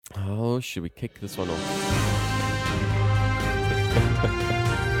Or should we kick this one off?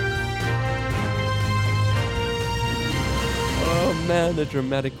 Oh man, a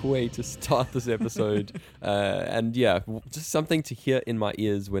dramatic way to start this episode. And yeah, just something to hear in my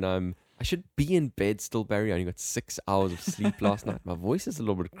ears when I should be in bed still, Barry. I only got 6 hours of sleep last night. My voice is a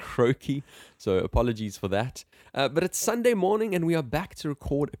little bit croaky, so apologies for that. But it's Sunday morning and we are back to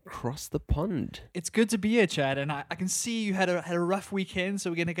record across the pond. It's good to be here, Chad, and I can see you had a rough weekend, so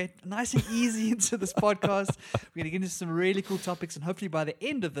we're going to get nice and easy into this podcast. We're going to get into some really cool topics, and hopefully by the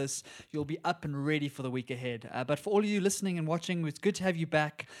end of this, you'll be up and ready for the week ahead. But for all of you listening and watching, it's good to have you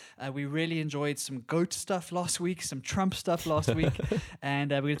back. We really enjoyed some GOAT stuff last week, some Trump stuff last week,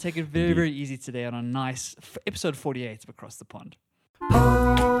 and we're going to take it very easy today on a nice episode 48 of Across the Pond.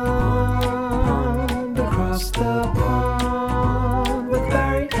 Across the pond with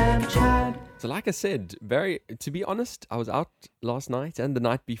Barry and Chad. So like I said, Barry, to be honest, I was out last night and the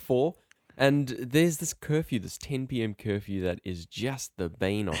night before, and there's this curfew, this 10 p.m. curfew that is just the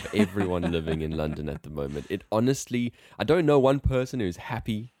bane of everyone living in London at the moment. It honestly, I don't know one person who's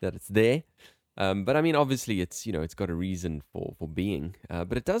happy that it's there. But I mean, obviously, it's got a reason for being.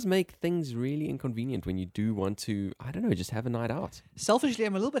 But it does make things really inconvenient when you do want to, I don't know, just have a night out. Selfishly,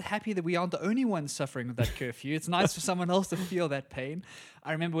 I'm a little bit happy that we aren't the only ones suffering with that curfew. It's nice for someone else to feel that pain.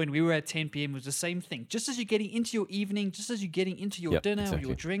 I remember when we were at 10 p.m., it was the same thing. Just as you're getting into your evening, just as you're getting into your dinner or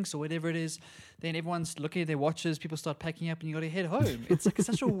your drinks or whatever it is, then everyone's looking at their watches, people start packing up and you got to head home. It's like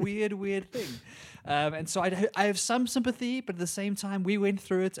such a weird thing. And so I have some sympathy, but at the same time, we went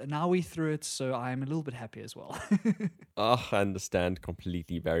through it and now we're through it, so I'm a little bit happy as well. Oh, I understand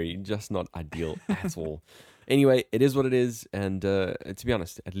completely, Barry. Just not ideal at all. Anyway, it is what it is, and to be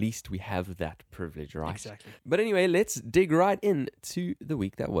honest, at least we have that privilege, right? Exactly. But anyway, let's dig right in to the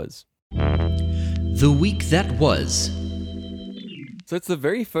week that was. The week that was. So it's the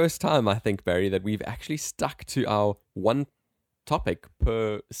very first time, I think, Barry, that we've actually stuck to our one topic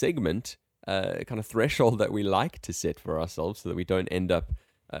per segment kind of threshold that we like to set for ourselves so that we don't end up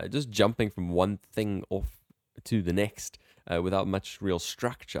just jumping from one thing off to the next without much real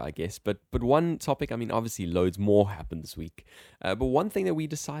structure, I guess. But one topic, I mean, obviously loads more happened this week. But one thing that we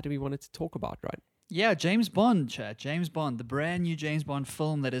decided we wanted to talk about, right? Yeah, James Bond, Chad. James Bond, the brand new James Bond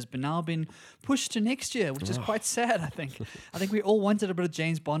film that has now been pushed to next year, which is quite sad, I think. I think we all wanted a bit of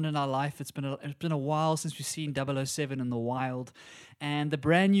James Bond in our life. It's been a while since we've seen 007 in the wild. And the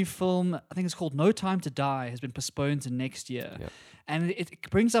brand new film, I think it's called No Time to Die, has been postponed to next year. Yep. And it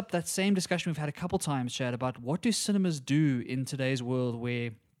brings up that same discussion we've had a couple times, Chad, about what do cinemas do in today's world where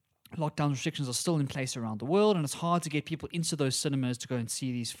lockdown restrictions are still in place around the world, and it's hard to get people into those cinemas to go and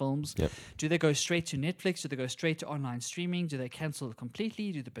see these films. Yep. Do they go straight to Netflix? Do they go straight to online streaming? Do they cancel it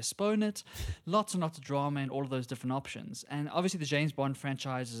completely? Do they postpone it? Lots and lots of drama and all of those different options. And obviously the James Bond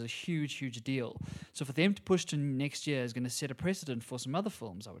franchise is a huge, huge deal. So for them to push to next year is going to set a precedent for some other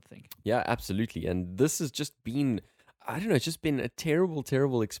films, I would think. Yeah, absolutely. And this has just been, I don't know, it's just been a terrible,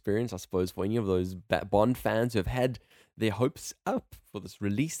 terrible experience, I suppose, for any of those Bond fans who have had their hopes up for this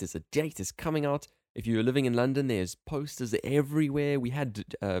release. There's a date, it's coming out. If you're living in London, there's posters everywhere. We had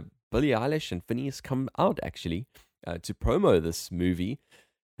Billie Eilish and Phineas come out, actually, to promo this movie.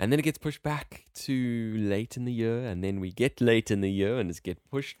 And then it gets pushed back to late in the year. And then we get late in the year and it's get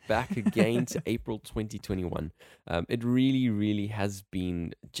pushed back again to April 2021. It really, really has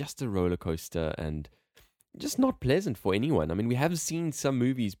been just a roller coaster and just not pleasant for anyone. I mean, we have seen some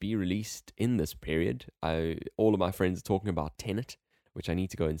movies be released in this period. All of my friends are talking about Tenet, which I need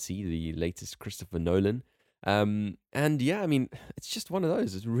to go and see, the latest Christopher Nolan. And yeah, I mean, it's just one of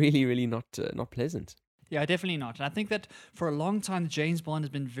those. It's really, really not pleasant. Yeah, definitely not. And I think that for a long time, James Bond has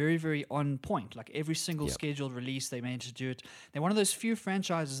been very, very on point. Like every single scheduled release, they managed to do it. They're one of those few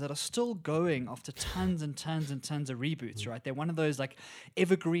franchises that are still going after tons and tons and tons of reboots, right? They're one of those like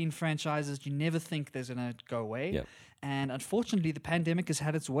evergreen franchises you never think there's going to go away. Yep. And unfortunately, the pandemic has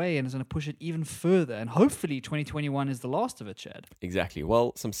had its way and is going to push it even further. And hopefully 2021 is the last of it, Chad. Exactly.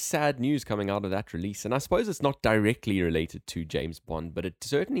 Well, some sad news coming out of that release. And I suppose it's not directly related to James Bond, but it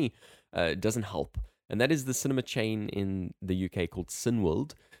certainly doesn't help. And that is the cinema chain in the UK called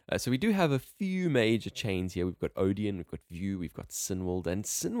Cineworld. So we do have a few major chains here. We've got Odeon, we've got View, we've got Cineworld. And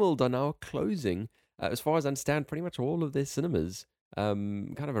Cineworld are now closing, as far as I understand, pretty much all of their cinemas,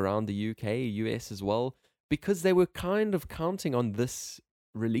 kind of around the UK, US as well, because they were kind of counting on this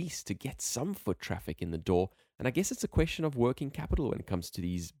release to get some foot traffic in the door. And I guess it's a question of working capital when it comes to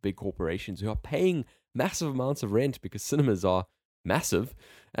these big corporations who are paying massive amounts of rent because cinemas are massive,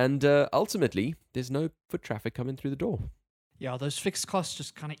 and ultimately there's no foot traffic coming through the door. Yeah, those fixed costs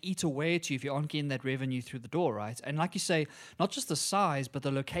just kind of eat away at you if you aren't getting that revenue through the door, right? And like you say, not just the size, but the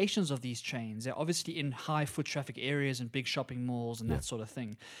locations of these chains. They're obviously in high foot traffic areas and big shopping malls and that sort of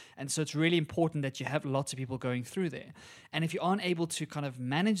thing. And so it's really important that you have lots of people going through there. And if you aren't able to kind of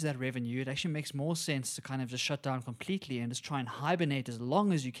manage that revenue, it actually makes more sense to kind of just shut down completely and just try and hibernate as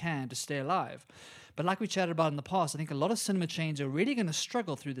long as you can to stay alive. But like we chatted about in the past, I think a lot of cinema chains are really going to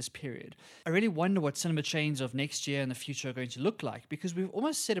struggle through this period. I really wonder what cinema chains of next year and the future are going to look like, because we've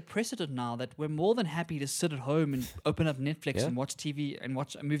almost set a precedent now that we're more than happy to sit at home and open up Netflix and watch TV and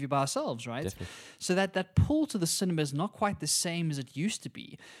watch a movie by ourselves, right? Definitely. So that pull to the cinema is not quite the same as it used to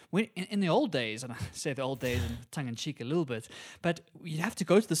be. When, in the old days, and I say the old days in tongue-in-cheek a little bit, but you'd have to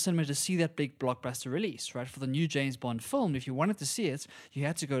go to the cinema to see that big blockbuster release, right? For the new James Bond film, if you wanted to see it, you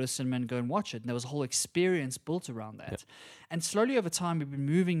had to go to cinema and go and watch it. And there was a whole experience built around that. And slowly over time, we've been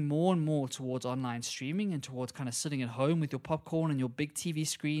moving more and more towards online streaming and towards kind of sitting at home with your popcorn and your big TV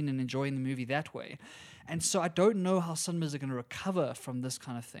screen and enjoying the movie that way. And so I don't know how cinemas are going to recover from this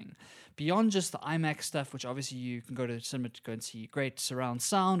kind of thing. Beyond just the IMAX stuff, which obviously you can go to cinema to go and see great surround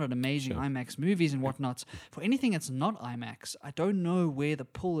sound and amazing IMAX movies and whatnot. For anything that's not IMAX, I don't know where the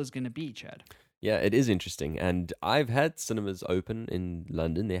pull is going to be, Chad. Yeah, it is interesting. And I've had cinemas open in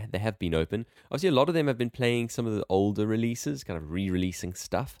London. They have been open. Obviously, a lot of them have been playing some of the older releases, kind of re-releasing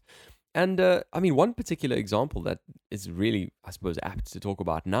stuff. And I mean, one particular example that is really, I suppose, apt to talk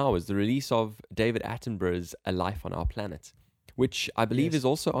about now is the release of David Attenborough's A Life on Our Planet, which I believe is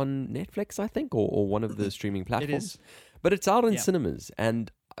also on Netflix, I think, or one of the streaming platforms. It is. But it's out in cinemas.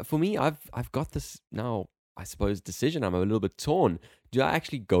 And for me, I've got this now, I suppose, decision. I'm a little bit torn. Do I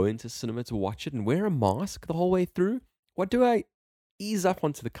actually go into cinema to watch it and wear a mask the whole way through? Or do I ease up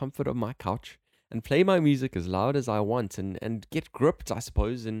onto the comfort of my couch and play my music as loud as I want and get gripped, I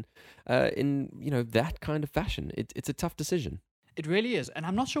suppose, in that kind of fashion? It's a tough decision. It really is. And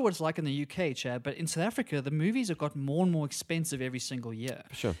I'm not sure what it's like in the UK, Chad, but in South Africa, the movies have got more and more expensive every single year.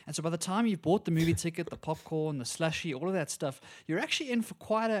 Sure. And so by the time you've bought the movie ticket, the popcorn, the slushy, all of that stuff, you're actually in for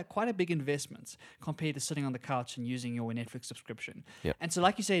quite a big investment compared to sitting on the couch and using your Netflix subscription. Yep. And so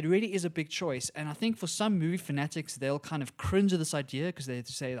like you say, it really is a big choice. And I think for some movie fanatics, they'll kind of cringe at this idea because they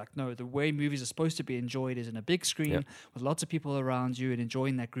say like, no, the way movies are supposed to be enjoyed is in a big screen with lots of people around you and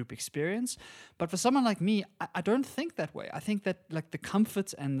enjoying that group experience. But for someone like me, I don't think that way. I think that like the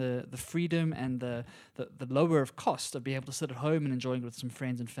comfort and the freedom and the lower of cost of being able to sit at home and enjoying it with some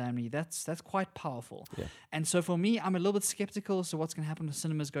friends and family, that's quite powerful. Yeah. And so for me, I'm a little bit skeptical as to what's going to happen to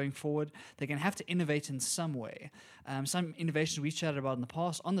cinemas going forward. They're going to have to innovate in some way. Some innovations we've chatted about in the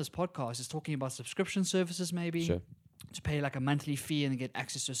past on this podcast is talking about subscription services maybe. Sure. To pay like a monthly fee and get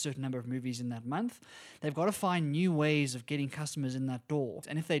access to a certain number of movies in that month. They've got to find new ways of getting customers in that door.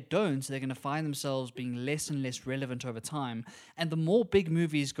 And if they don't, they're going to find themselves being less and less relevant over time. And the more big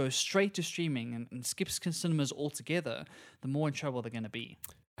movies go straight to streaming and skip cinemas altogether, the more in trouble they're going to be.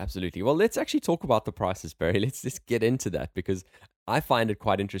 Absolutely. Well, let's actually talk about the prices, Barry. Let's just get into that because I find it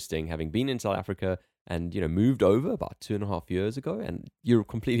quite interesting having been in South Africa and, moved over about 2.5 years ago. And you're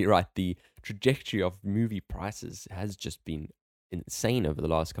completely right. The trajectory of movie prices has just been insane over the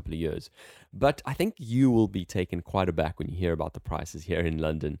last couple of years. But I think you will be taken quite aback when you hear about the prices here in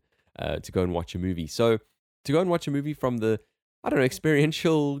London to go and watch a movie. So to go and watch a movie from the,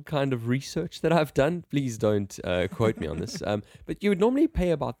 experiential kind of research that I've done, please don't quote me on this. But you would normally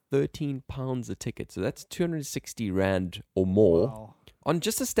pay about £13 a ticket. So that's 260 Rand or more. Wow. On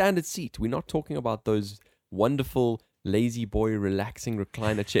just a standard seat. We're not talking about those wonderful lazy boy relaxing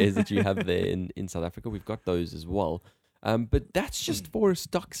recliner chairs that you have there in South Africa. We've got those as well. But that's just for a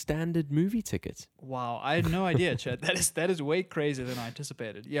stock standard movie ticket. Wow, I had no idea, Chad. That is way crazier than I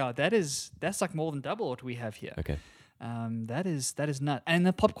anticipated. Yeah, that's like more than double what we have here. Okay. That is nuts. And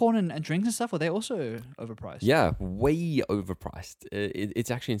the popcorn and drinks and stuff, are they also overpriced? Yeah, way overpriced. It's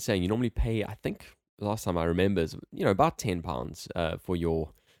actually insane. You normally pay, I think, last time I remember, is, about £10 for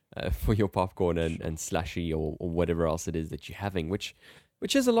your popcorn and slushy or whatever else it is that you're having, which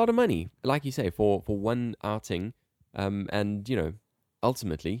is a lot of money, like you say, for one outing. And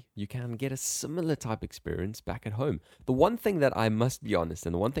ultimately, you can get a similar type experience back at home. The one thing that I must be honest,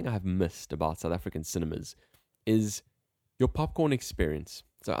 and the one thing I have missed about South African cinemas is your popcorn experience.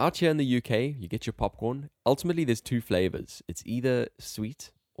 So out here in the UK, you get your popcorn. Ultimately, there's two flavors. It's either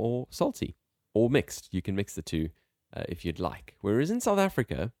sweet or salty. Or mixed. You can mix the two if you'd like. Whereas in South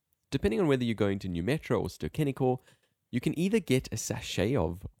Africa, depending on whether you're going to New Metro or Ster-Kinekor, you can either get a sachet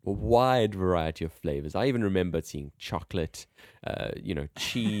of a wide variety of flavors. I even remember seeing chocolate,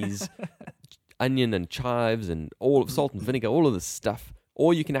 cheese, onion and chives and all of salt and vinegar, all of this stuff.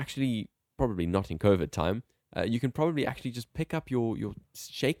 Or you can actually, probably not in COVID time, you can probably actually just pick up your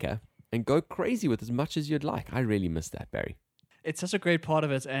shaker and go crazy with as much as you'd like. I really miss that, Barry. It's such a great part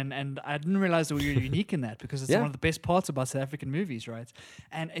of it, and I didn't realize that we were unique in that, because it's Yeah. one of the best parts about South African movies, right?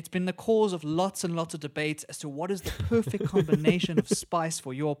 And it's been the cause of lots and lots of debates as to what is the perfect combination of spice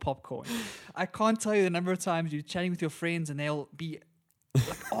for your popcorn. I can't tell you the number of times you're chatting with your friends and they'll be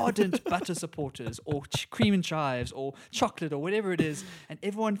like ardent butter supporters, or cream and chives, or chocolate, or whatever it is, and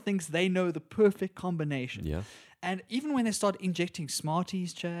everyone thinks they know the perfect combination. Yeah. And even when they start injecting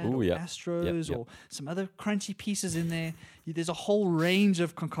Smarties, Chad, Ooh, or yeah. Astros, Yep. or some other crunchy pieces in there, there's a whole range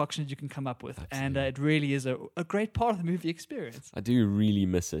of concoctions you can come up with. And it really is a great part of the movie experience. I do really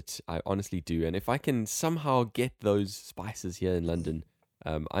miss it. I honestly do. And if I can somehow get those spices here in London,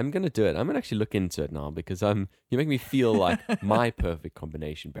 I'm going to do it. I'm going to actually look into it now, because you make me feel like my perfect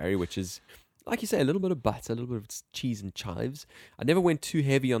combination, Barry, which is, like you say, a little bit of butter, a little bit of cheese and chives. I never went too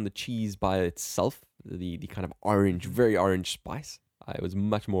heavy on the cheese by itself, the kind of orange, very orange spice. I was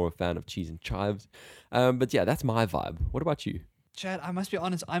much more a fan of cheese and chives. But yeah, that's my vibe. What about you? Chad, I must be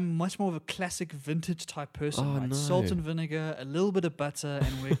honest, I'm much more of a classic vintage type person. Oh, right? no. Salt and vinegar, a little bit of butter,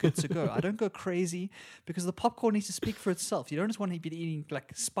 and we're good to go. I don't go crazy, because the popcorn needs to speak for itself. You don't just want to be eating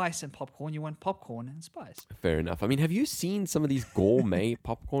like spice and popcorn, you want popcorn and spice. Fair enough. I mean, have you seen some of these gourmet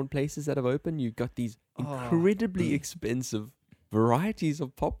popcorn places that have opened? You've got these incredibly expensive varieties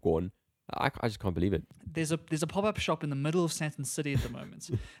of popcorn. I just can't believe it. There's a pop-up shop in the middle of Sandton City at the moment,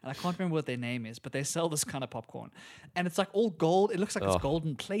 and I can't remember what their name is, but they sell this kind of popcorn, and it's like all gold. It looks like it's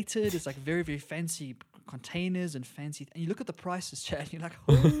golden plated. It's like very, very fancy containers and fancy. And you look at the prices, Chad, and you're like,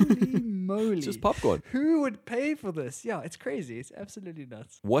 holy moly! It's just popcorn. Who would pay for this? Yeah, it's crazy. It's absolutely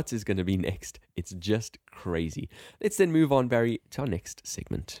nuts. What is going to be next? It's just crazy. Let's then move on, Barry, to our next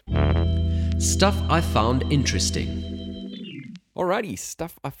segment. Stuff I found interesting. Alrighty,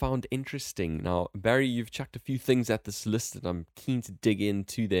 stuff I found interesting. Now, Barry, you've chucked a few things at this list, and I'm keen to dig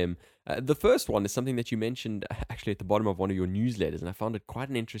into them. The first one is something that you mentioned actually at the bottom of one of your newsletters, and I found it quite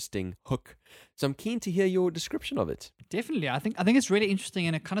an interesting hook. So I'm keen to hear your description of it. Definitely. I think it's really interesting,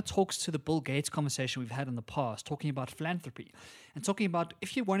 and it kind of talks to the Bill Gates conversation we've had in the past, talking about philanthropy and talking about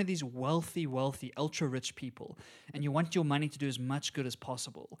if you're one of these wealthy, ultra-rich people and you want your money to do as much good as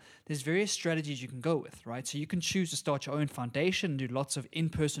possible, there's various strategies you can go with, right? So you can choose to start your own foundation and do lots of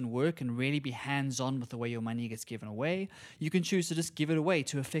in-person work and really be hands-on with the way your money gets given away. You can choose to just give it away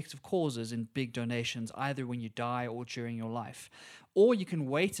to effective causes in big donations, either when you die or during your life. Or you can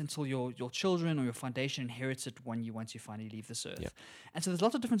wait until your children or your foundation inherits it once you finally leave this earth. Yep. And so there's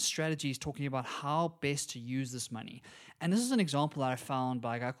lots of different strategies talking about how best to use this money. And this is an example that I found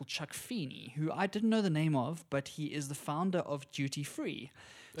by a guy called Chuck Feeney, who I didn't know the name of, but he is the founder of Duty Free.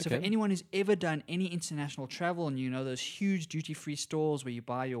 So for Okay. anyone who's ever done any international travel, and you know those huge duty-free stores where you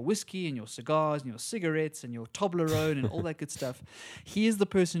buy your whiskey and your cigars and your cigarettes and your Toblerone and all that good stuff, he is the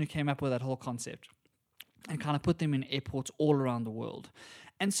person who came up with that whole concept and kind of put them in airports all around the world.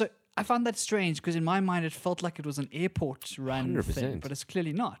 And so I found that strange, because in my mind it felt like it was an airport-run 100%. thing, but it's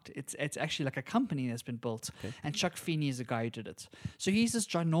clearly not. It's actually like a company that's been built, and Chuck Feeney is the guy who did it. So he's this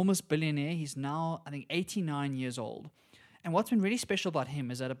ginormous billionaire. He's now, I think, 89 years old. And what's been really special about him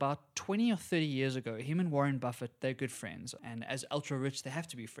is that about 20 or 30 years ago, him and Warren Buffett, they're good friends. And as ultra-rich, they have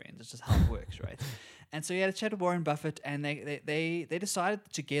to be friends. It's just how it works, right? And so he had a chat with Warren Buffett, and they decided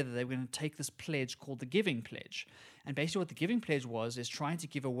together they were going to take this pledge called the Giving Pledge. And basically what the Giving Pledge is trying to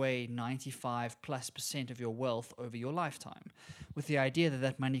give away 95+% of your wealth over your lifetime, with the idea that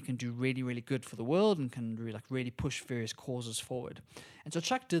that money can do really, really good for the world and can really push various causes forward. And so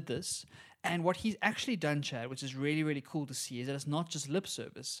Chuck did this. And what he's actually done, Chad, which is really, really cool to see, is that it's not just lip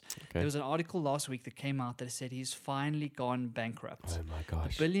service. Okay. There was an article last week that came out that said he's finally gone bankrupt. Oh my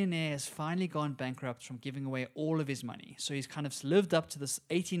gosh. The billionaire has finally gone bankrupt from giving away all of his money. So he's kind of lived up to this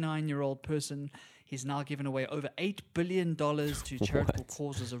 89-year-old person. He's now given away over $8 billion to charitable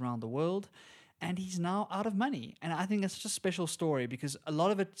causes around the world. And he's now out of money. And I think that's such a special story, because a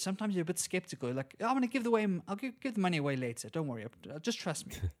lot of it, sometimes you're a bit skeptical. Like, I'm going to give the money away later. Don't worry. Just trust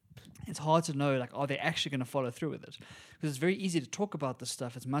me. It's hard to know, like, are they actually going to follow through with it? Because it's very easy to talk about this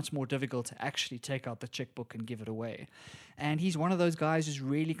stuff. It's much more difficult to actually take out the checkbook and give it away. And he's one of those guys who's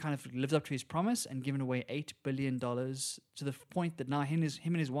really kind of lived up to his promise and given away $8 billion to the point that now him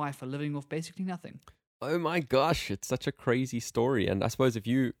and his wife are living off basically nothing. Oh my gosh, it's such a crazy story. And I suppose if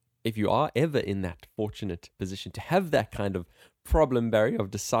you are ever in that fortunate position to have that kind of problem, Barry, of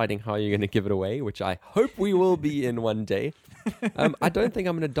deciding how you're going to give it away, which I hope we will be in one day, I don't think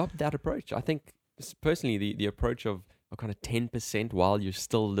I'm going to adopt that approach. I think personally the approach of kind of 10% while you're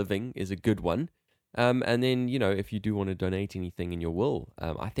still living is a good one. And then, if you do want to donate anything in your will,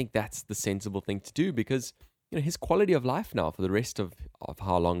 I think that's the sensible thing to do, because his quality of life now for the rest of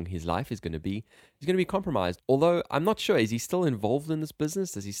how long his life is going to be compromised. Although I'm not sure, is he still involved in this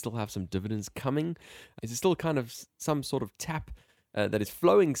business? Does he still have some dividends coming? Is it still kind of some sort of tap that is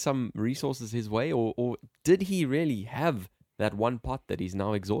flowing some resources his way, or did he really have that one pot that he's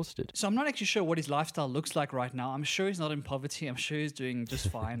now exhausted? So I'm not actually sure what his lifestyle looks like right now. I'm sure he's not in poverty. I'm sure he's doing just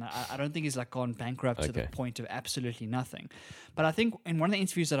fine. I don't think he's like gone bankrupt to the point of absolutely nothing. But I think in one of the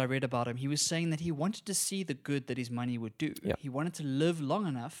interviews that I read about him, he was saying that he wanted to see the good that his money would do. Yeah. He wanted to live long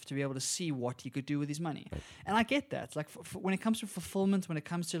enough to be able to see what he could do with his money. Right. And I get that. Like when it comes to fulfillment, when it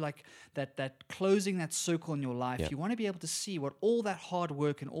comes to like that closing that circle in your life, you want to be able to see what all that hard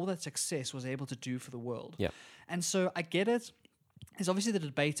work and all that success was able to do for the world. Yeah. And so I get it. There's obviously the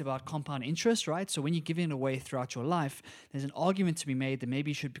debate about compound interest, right? So when you're giving it away throughout your life, there's an argument to be made that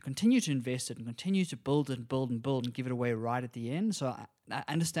maybe you should continue to invest it and continue to build and build and build and give it away right at the end. So I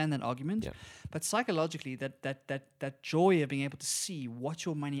understand that argument. Yeah. But psychologically, that joy of being able to see what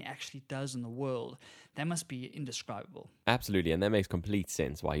your money actually does in the world, that must be indescribable. Absolutely, and that makes complete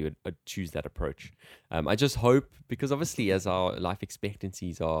sense why you would choose that approach. I just hope, because obviously as our life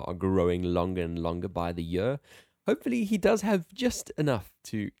expectancies are growing longer and longer by the year, hopefully he does have just enough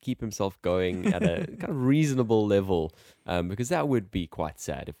to keep himself going at a kind of reasonable level, because that would be quite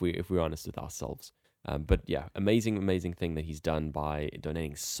sad if we're honest with ourselves. But yeah, amazing thing that he's done by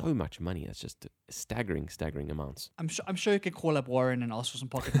donating so much money. That's just staggering amounts. I'm sure you could call up Warren and ask for some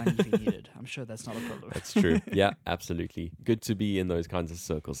pocket money if he needed. I'm sure that's not a problem. That's true. Yeah, absolutely. Good to be in those kinds of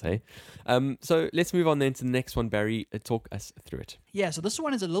circles, hey? So let's move on then to the next one, Barry. Talk us through it. Yeah, so this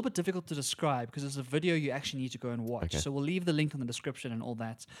one is a little bit difficult to describe because it's a video you actually need to go and watch. Okay. So we'll leave the link in the description and all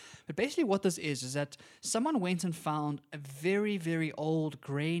that. But basically what this is that someone went and found a very, very old,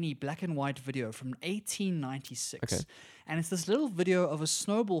 grainy, black and white video from 1896. Okay. And it's this little video of a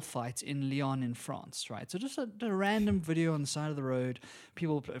snowball fight in Lyon in France, right? So just a random video on the side of the road,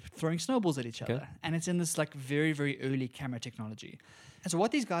 people throwing snowballs at each other. And it's in this like very, very early camera technology. And so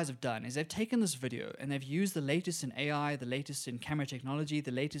what these guys have done is they've taken this video and they've used the latest in AI, the latest in camera technology,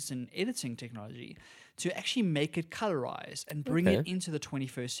 the latest in editing technology to actually make it colorized and bring it into the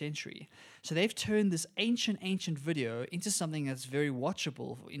 21st century. So they've turned this ancient video into something that's very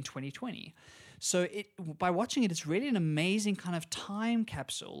watchable in 2020. So by watching it, it's really an amazing kind of time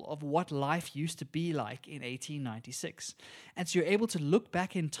capsule of what life used to be like in 1896. And so you're able to look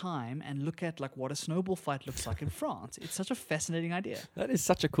back in time and look at like what a snowball fight looks like in France. It's such a fascinating idea. That is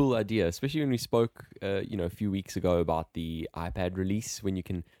such a cool idea, especially when we spoke, a few weeks ago about the iPad release, when you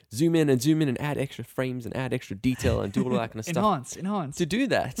can zoom in and add extra frames and add extra detail and do all that kind of stuff. Enhance. To do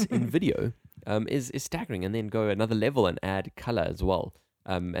that in video is staggering, and then go another level and add color as well.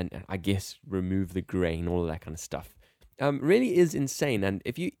 And I guess remove the grain, all of that kind of stuff. Really is insane. And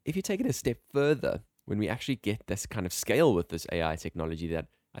if you take it a step further, when we actually get this kind of scale with this AI technology that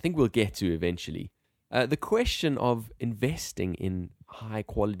I think we'll get to eventually, the question of investing in high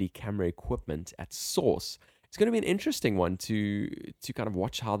quality camera equipment at source is going to be an interesting one to kind of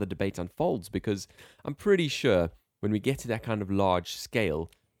watch how the debate unfolds, because I'm pretty sure when we get to that kind of large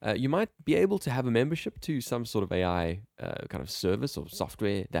scale, you might be able to have a membership to some sort of AI kind of service or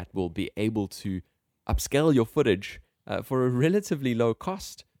software that will be able to upscale your footage for a relatively low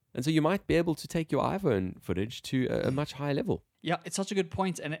cost. And so you might be able to take your iPhone footage to a much higher level. Yeah, it's such a good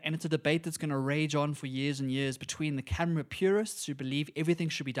point, and it's a debate that's going to rage on for years and years between the camera purists who believe everything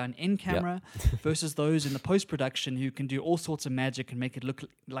should be done in camera versus those in the post-production who can do all sorts of magic and make it look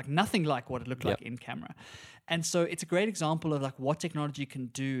like nothing like what it looked like in camera. And so it's a great example of like what technology can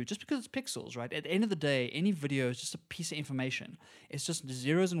do just because it's pixels, right? At the end of the day, any video is just a piece of information. It's just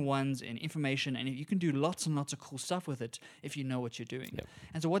zeros and ones in information, and you can do lots and lots of cool stuff with it if you know what you're doing. Yep.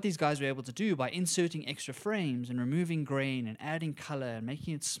 And so what these guys were able to do by inserting extra frames and removing grain and adding color and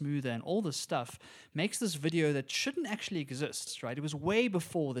making it smoother and all this stuff makes this video that shouldn't actually exist, right? It was way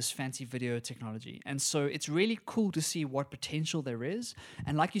before this fancy video technology. And so it's really cool to see what potential there is.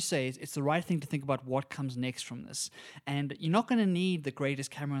 And like you say, it's the right thing to think about what comes next from this. And you're not going to need the greatest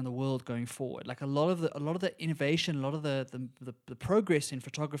camera in the world going forward. Like a lot of the innovation, a lot of the progress in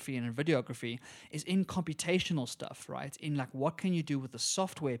photography and in videography is in computational stuff, right? In like what can you do with the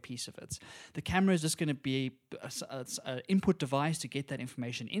software piece of it? The camera is just going to be an input device to get that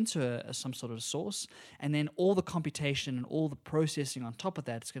information into some sort of source, and then all the computation and all the processing on top of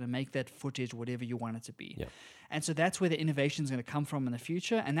that is going to make that footage whatever you want it to be. And so that's where the innovation is going to come from in the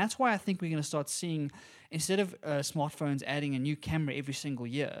future, and that's why I think we're going to start seeing, instead of smartphones adding a new camera every single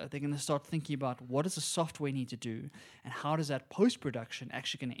year, they're going to start thinking about what does the software need to do, and how does that post-production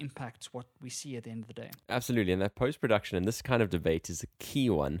actually going to impact what we see at the end of the day. Absolutely, and that post-production and this kind of debate is a key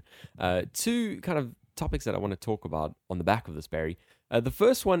one to kind of topics that I want to talk about on the back of this, Barry. The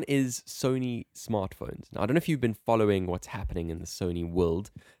first one is Sony smartphones. Now, I don't know if you've been following what's happening in the Sony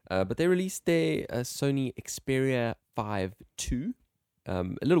world, but they released their Sony Xperia 5 II a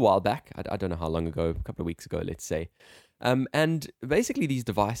little while back. I don't know how long ago, a couple of weeks ago, let's say. And basically these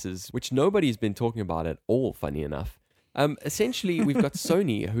devices, which nobody's been talking about at all, funny enough, essentially we've got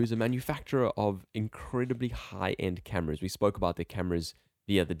Sony, who's a manufacturer of incredibly high-end cameras. We spoke about their cameras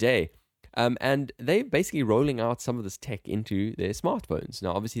the other day. And they're basically rolling out some of this tech into their smartphones.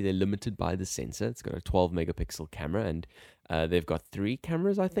 Now, obviously, they're limited by the sensor. It's got a 12-megapixel camera, and they've got 3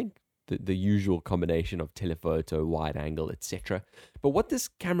 cameras, I think. The usual combination of telephoto, wide angle, etc. But what this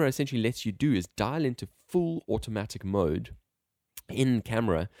camera essentially lets you do is dial into full automatic mode in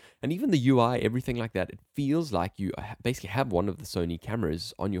camera, and even the UI, everything like that, it feels like you basically have one of the Sony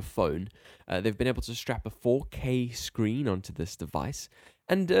cameras on your phone. They've been able to strap a 4K screen onto this device.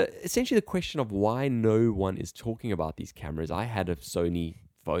 And essentially the question of why no one is talking about these cameras. I had a Sony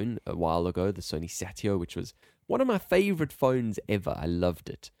phone a while ago, the Sony Satio, which was one of my favorite phones ever. I loved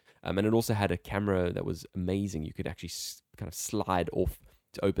it. And it also had a camera that was amazing. You could actually kind of slide off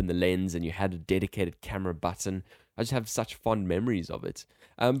to open the lens, and you had a dedicated camera button. I just have such fond memories of it.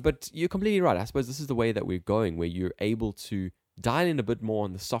 But you're completely right. I suppose this is the way that we're going, where you're able to dial in a bit more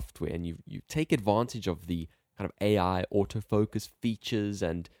on the software, and you take advantage of the kind of AI autofocus features,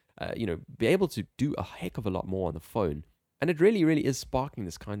 and be able to do a heck of a lot more on the phone. And it really, really is sparking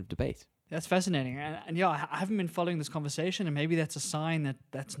this kind of debate. That's fascinating, and yeah, I haven't been following this conversation, and maybe that's a sign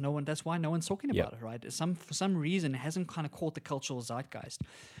that's why no one's talking about it, right? For some reason, it hasn't kind of caught the cultural zeitgeist.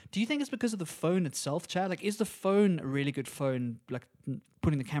 Do you think it's because of the phone itself, Chad? Like, is the phone a really good phone? Like,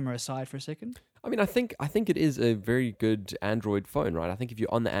 putting the camera aside for a second. I mean, I think it is a very good Android phone, right? I think if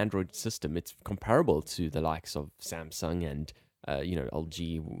you're on the Android system, it's comparable to the likes of Samsung and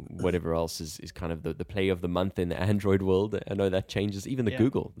LG, whatever else is kind of the play of the month in the Android world. I know that changes. Even the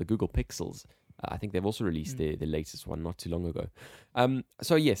Google Pixels. I think they've also released their latest one not too long ago.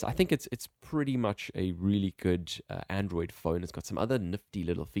 So yes, I think it's pretty much a really good Android phone. It's got some other nifty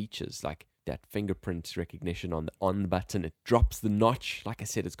little features like that fingerprint recognition on the on button. It drops the notch. Like I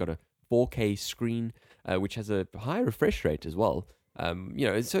said, it's got a 4K screen, which has a high refresh rate as well.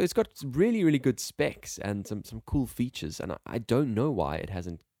 So it's got really, really good specs and some cool features, and I don't know why it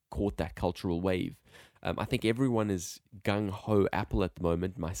hasn't caught that cultural wave. I think everyone is gung-ho Apple at the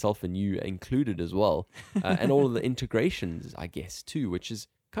moment, myself and you included as well, and all of the integrations, I guess, too, which is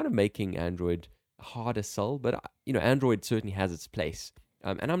kind of making Android a harder sell, but, Android certainly has its place.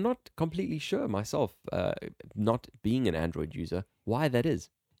 And I'm not completely sure myself, not being an Android user, why that is.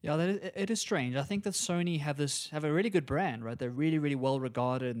 Yeah, it is strange. I think that Sony have a really good brand, right? They're really, really well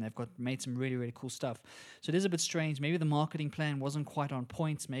regarded, and they've made some really, really cool stuff. So it is a bit strange. Maybe the marketing plan wasn't quite on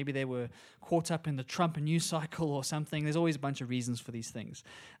point. Maybe they were caught up in the Trump news cycle or something. There's always a bunch of reasons for these things.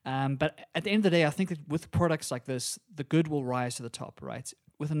 But at the end of the day, I think that with products like this, the good will rise to the top, right?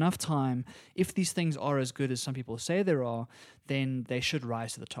 With enough time, if these things are as good as some people say they are, then they should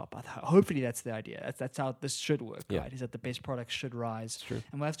rise to the top. Hopefully that's the idea. That's how this should work, right? Is that the best products should rise. True.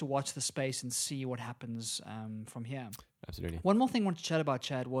 And we'll have to watch the space and see what happens from here. Absolutely. One more thing I wanted to chat about,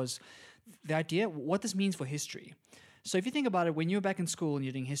 Chad, was the idea, what this means for history. So if you think about it, when you're back in school and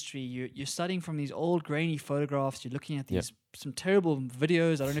you're doing history, you're studying from these old grainy photographs, you're looking at these some terrible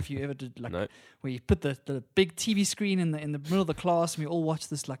videos. I don't know if you ever did, like, where you put the big TV screen in the middle of the class and we all watch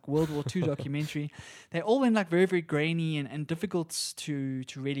this like World War II documentary. They're all in like very, very grainy and difficult to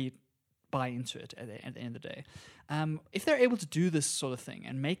really buy into it at the end of the day. If they're able to do this sort of thing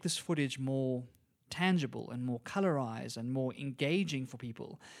and make this footage more tangible and more colorized and more engaging for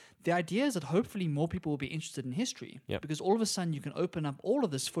people, the idea is that hopefully more people will be interested in history, because all of a sudden you can open up all of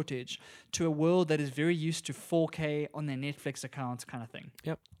this footage to a world that is very used to 4K on their Netflix account kind of thing.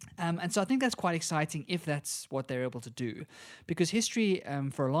 And so I think that's quite exciting if that's what they're able to do, because history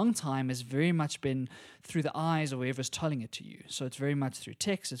for a long time has very much been through the eyes of whoever's telling it to you. So it's very much through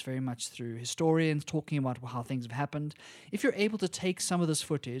text, it's very much through historians talking about how things have happened. If you're able to take some of this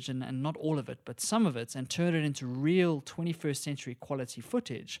footage, and not all of it, but some of it, and turn it into real 21st century quality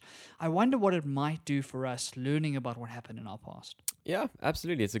footage, I wonder what it might do for us learning about what happened in our past. Yeah,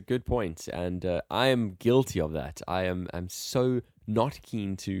 absolutely. It's a good point. And I am guilty of that. I'm so not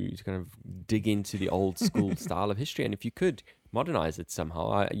keen to kind of dig into the old school style of history. And if you could modernize it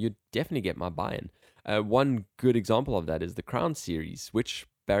somehow, you'd definitely get my buy-in. One good example of that is the Crown series, which,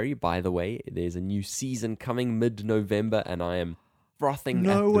 Barry, by the way, there's a new season coming mid-November, and I am frothing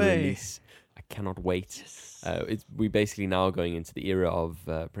at the release. I I cannot wait. We're basically now going into the era of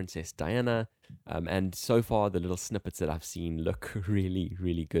Princess Diana, and so far the little snippets that I've seen look really,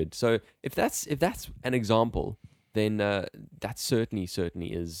 really good. So if that's an example, then that certainly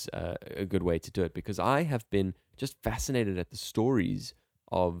is a good way to do it, because I have been just fascinated at the stories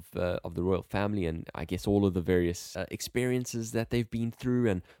of the royal family, and I guess all of the various experiences that they've been through,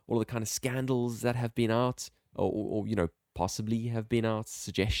 and all of the kind of scandals that have been out, or possibly have been out,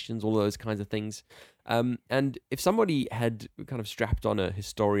 suggestions, all those kinds of things. And if somebody had kind of strapped on a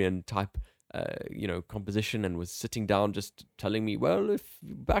historian type composition and was sitting down just telling me, well, if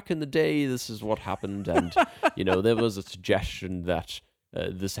back in the day this is what happened, and there was a suggestion that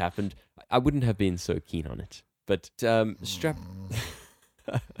this happened, I wouldn't have been so keen on it. But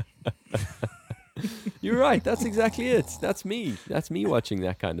you're right, that's exactly it. That's me watching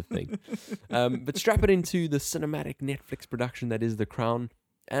that kind of thing. But strap it into the cinematic Netflix production that is The Crown,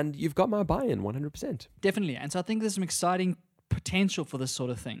 and you've got my buy-in 100%. Definitely. And so I think there's some exciting potential for this sort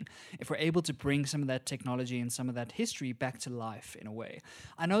of thing if we're able to bring some of that technology and some of that history back to life in a way.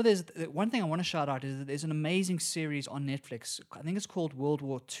 I know there's one thing I want to shout out is that there's an amazing series on Netflix. I think it's called World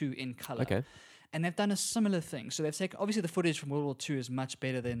War II in color. Okay. And they've done a similar thing. So they've taken, obviously the footage from World War II is much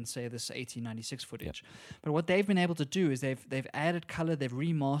better than, say, this 1896 footage. Yep. But what they've been able to do is they've added color, they've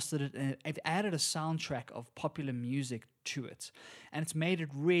remastered it, and they've added a soundtrack of popular music to it. And it's made it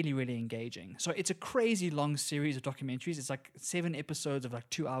really, really engaging. So it's a crazy long series of documentaries. It's like 7 episodes of like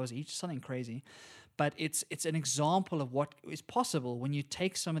 2 hours each, something crazy. But it's an example of what is possible when you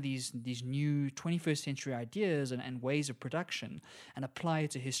take some of these new 21st century ideas and ways of production and apply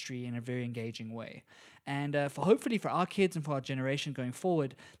it to history in a very engaging way. And hopefully for our kids and for our generation going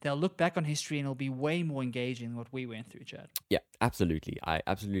forward, they'll look back on history and it'll be way more engaging than what we went through, Chad. Yeah, absolutely. I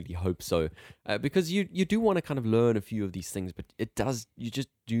absolutely hope so. Because you do want to kind of learn a few of these things, but you just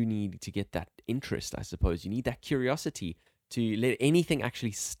do need to get that interest, I suppose. You need that curiosity to let anything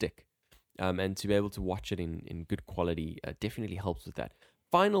actually stick. And to be able to watch it in good quality definitely helps with that.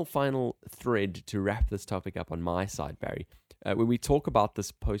 Final thread to wrap this topic up on my side, Barry. When we talk about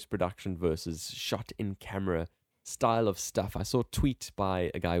this post-production versus shot-in-camera style of stuff, I saw a tweet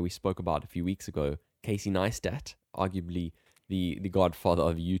by a guy we spoke about a few weeks ago, Casey Neistat, arguably the godfather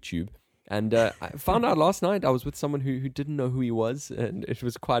of YouTube. And I found out last night I was with someone who didn't know who he was, and it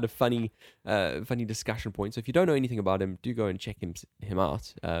was quite a funny discussion point. So if you don't know anything about him, do go and check him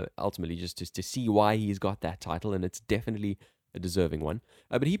out, ultimately just to see why he's got that title, and it's definitely a deserving one.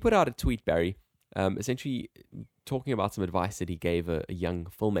 But he put out a tweet, Barry, essentially talking about some advice that he gave a young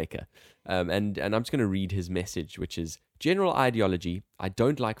filmmaker. And I'm just going to read his message, which is: general ideology, I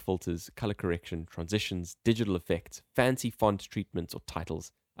don't like filters, color correction, transitions, digital effects, fancy font treatments or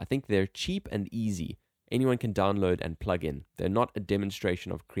titles. I think they're cheap and easy. Anyone can download and plug in. They're not a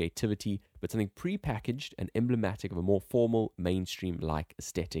demonstration of creativity, but something pre-packaged and emblematic of a more formal, mainstream-like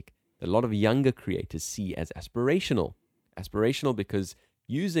aesthetic that a lot of younger creators see as aspirational. Aspirational because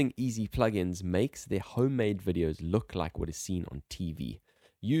using easy plugins makes their homemade videos look like what is seen on TV.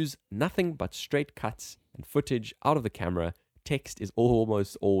 Use nothing but straight cuts and footage out of the camera. Text is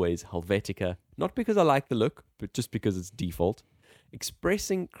almost always Helvetica, not because I like the look, but just because it's default.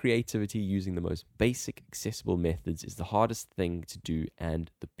 Expressing creativity using the most basic, accessible methods is the hardest thing to do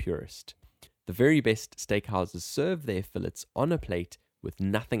and the purest. The very best steakhouses serve their fillets on a plate with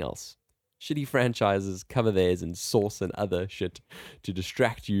nothing else. Shitty franchises cover theirs in sauce and other shit to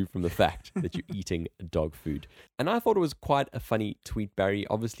distract you from the fact that you're eating dog food. And I thought it was quite a funny tweet, Barry,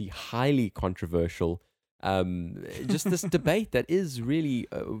 obviously highly controversial. Just this debate that is really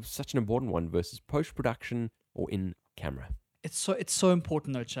such an important one versus post-production or in camera. It's so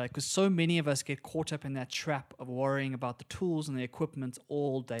important though, Chad, because so many of us get caught up in that trap of worrying about the tools and the equipment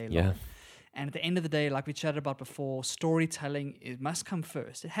all day long. Yeah. And at the end of the day, like we chatted about before, storytelling, it must come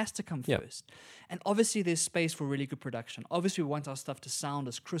first. It has to come first. And obviously there's space for really good production. Obviously we want our stuff to sound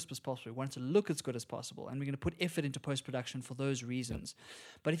as crisp as possible. We want it to look as good as possible. And we're going to put effort into post-production for those reasons.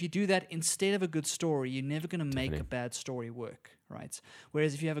 But if you do that instead of a good story, you're never going to make a bad story work, right?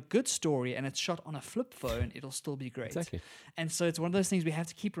 Whereas if you have a good story and it's shot on a flip phone, it'll still be great. Exactly. And so it's one of those things we have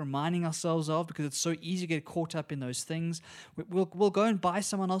to keep reminding ourselves of, because it's so easy to get caught up in those things. We'll go and buy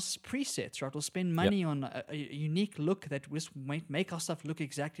someone else's presets, right? We'll spend money on a unique look that just might make our stuff look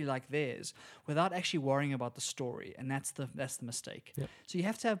exactly like theirs without actually worrying about the story. And that's the mistake. Yep. So you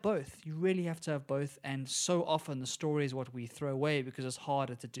have to have both. You really have to have both. And so often the story is what we throw away because it's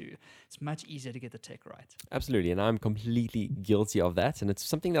harder to do. It's much easier to get the tech right. Absolutely. And I'm completely guilty of that. And it's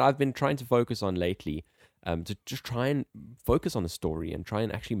something that I've been trying to focus on lately, to just try and focus on the story and try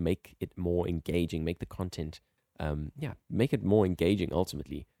and actually make it more engaging, make the content, make it more engaging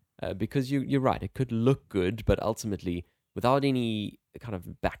ultimately. because you're right. It could look good, but ultimately, without any kind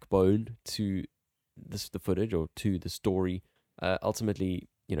of backbone to the footage or to the story, ultimately,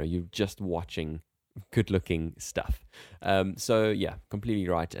 you're just watching good-looking stuff. So yeah, completely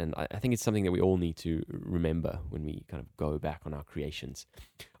right, and I think it's something that we all need to remember when we kind of go back on our creations.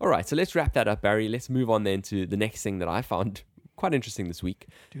 All right, so let's wrap that up, Barry. Let's move on then to the next thing that I found quite interesting this week.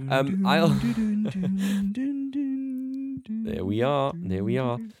 There we are.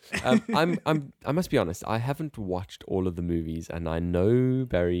 I must be honest. I haven't watched all of the movies, and I know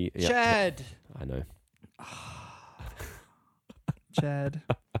Barry. Yeah, Chad. I know. Chad.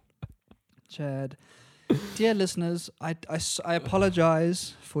 Dear listeners, I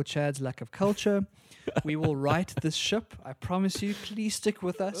apologize for Chad's lack of culture. We will right this ship. I promise you. Please stick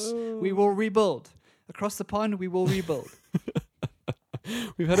with us. We will rebuild. Across the pond, we will rebuild.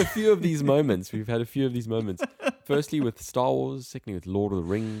 We've had a few of these moments. Firstly with Star Wars, secondly with Lord of the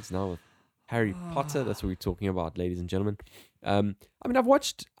Rings, now with Harry Potter. That's what we're talking about, ladies and gentlemen. I've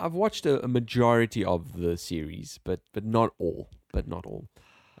watched a majority of the series, but not all.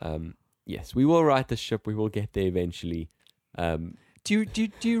 Yes, we will right the ship. We will get there eventually. Do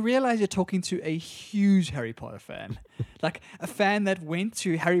you realize you're talking to a huge Harry Potter fan? Like a fan that went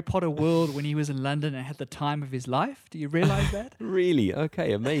to Harry Potter World when he was in London and had the time of his life? Do you realize that? Really?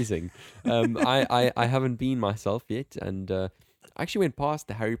 Okay, amazing. I haven't been myself yet, and I actually went past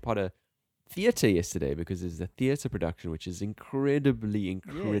the Harry Potter theatre yesterday because there's a theatre production which is incredibly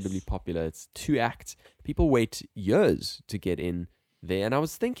popular. It's 2 acts. People wait years to get in there, and I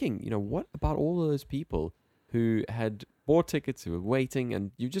was thinking, what about all those people who had bought tickets, who were waiting,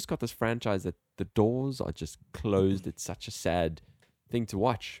 and you've just got this franchise that the doors are just closed. It's such a sad thing to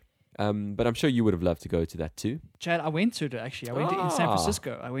watch. But I'm sure you would have loved to go to that too. Chad, I went to it actually. I went in San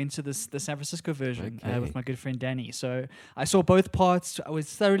Francisco. I went to the San Francisco version with my good friend Danny. So I saw both parts. I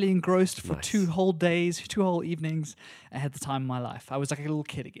was thoroughly engrossed for 2 whole days, 2 whole evenings. I had the time of my life. I was like a little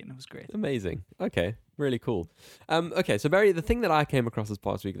kid again. It was great. Amazing. Okay, really cool. Okay, so Barry, the thing that I came across this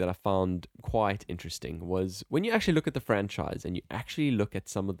past week that I found quite interesting was when you actually look at the franchise and you actually look at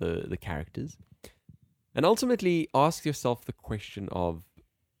some of the characters and ultimately ask yourself the question of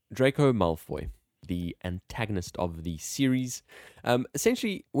Draco Malfoy, the antagonist of the series.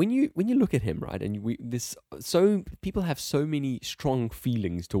 Essentially, when you look at him, right, and people have so many strong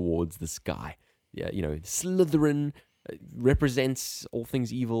feelings towards this guy. Yeah, Slytherin represents all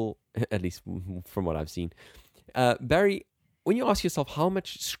things evil, at least from what I've seen. Barry, when you ask yourself how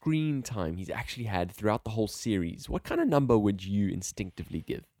much screen time he's actually had throughout the whole series, what kind of number would you instinctively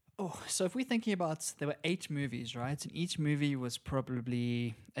give? Oh, so if we're thinking about, there were 8 movies, right? And each movie was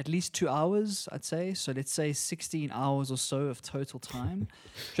probably at least 2 hours, I'd say. So let's say 16 hours or so of total time.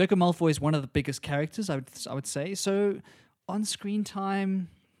 Draco Malfoy is one of the biggest characters, I would say. So on screen time,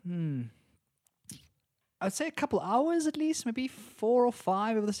 I'd say a couple hours at least, maybe 4 or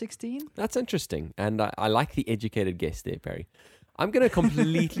 5 of the 16. That's interesting. And I like the educated guess there, Barry. I'm going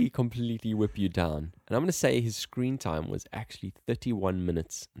to completely whip you down. And I'm going to say his screen time was actually 31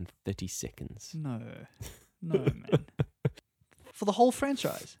 minutes and 30 seconds. No, man. For the whole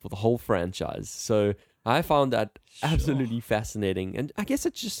franchise? For the whole franchise. So I found that absolutely fascinating. And I guess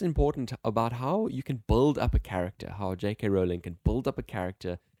it's just important about how you can build up a character, how J.K. Rowling can build up a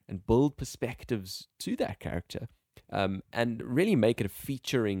character and build perspectives to that character. And really make it a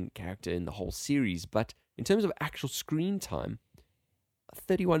featuring character in the whole series. But in terms of actual screen time,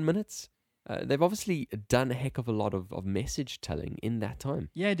 31 minutes. They've obviously done a heck of a lot of message telling in that time.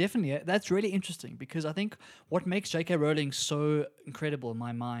 Yeah, definitely. That's really interesting because I think what makes J.K. Rowling so incredible in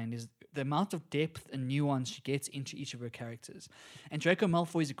my mind is the amount of depth and nuance she gets into each of her characters. And Draco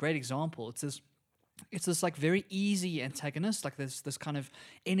Malfoy is a great example. It's this like very easy antagonist, like this kind of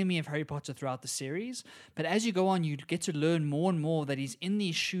enemy of Harry Potter throughout the series. But as you go on, you get to learn more and more that he's in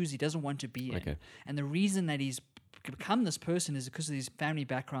these shoes he doesn't want to be in. Okay. And the reason that he's become this person is because of his family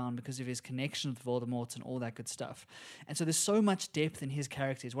background, because of his connection with Voldemort and all that good stuff. And so there's so much depth in his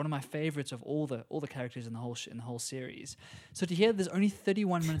character. He's one of my favorites of all the characters in the whole series. So to hear there's only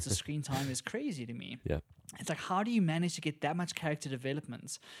 31 minutes of screen time is crazy to me. Yeah. It's like, how do you manage to get that much character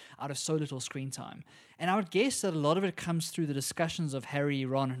development out of so little screen time? And I would guess that a lot of it comes through the discussions of Harry,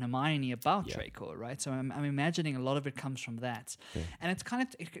 Ron, and Hermione about Draco, right? So I'm imagining a lot of it comes from that. Yeah. And it's kind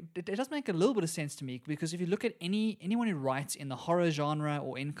of, it does make a little bit of sense to me, because if you look at anyone who writes in the horror genre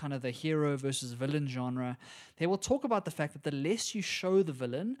or in kind of the hero versus villain genre, they will talk about the fact that the less you show the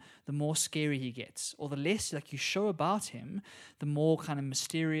villain, the more scary he gets. Or the less like you show about him, the more kind of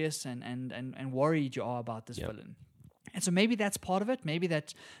mysterious and worried you are about this villain. And so maybe that's part of it. Maybe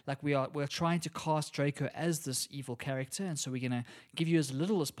that like we're trying to cast Draco as this evil character, and so we're gonna give you as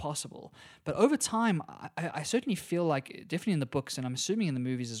little as possible. But over time, I certainly feel like, definitely in the books, and I'm assuming in the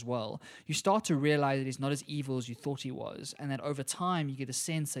movies as well, you start to realize that he's not as evil as you thought he was, and that over time you get a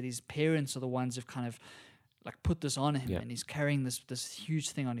sense that his parents are the ones who've kind of like put this on him, Yeah. and he's carrying this huge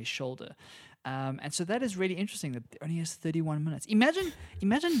thing on his shoulder. And so that is really interesting that it only has 31 minutes. Imagine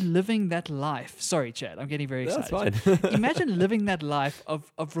living that life. Sorry, Chad, I'm getting very excited. That's fine. Imagine living that life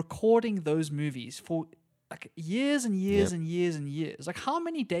of recording those movies for like years and years and years and years. Like, how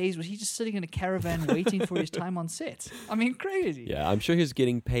many days was he just sitting in a caravan waiting for his time on set? I mean, crazy. Yeah, I'm sure he's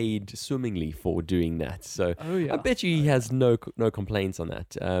getting paid swimmingly for doing that. So Oh, yeah. I bet you he has no complaints on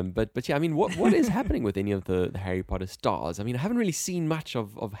that. But yeah, I mean, what is happening with any of the Harry Potter stars? I mean, I haven't really seen much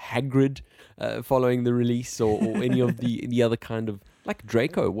of Hagrid following the release, or any of the other kind of, like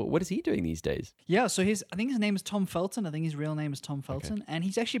Draco. What is he doing these days? Yeah, so I think his name is Tom Felton. I think his real name is Tom Felton. And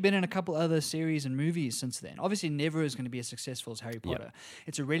he's actually been in a couple other series and movies since then. Obviously, never is going to be as successful as Harry Potter.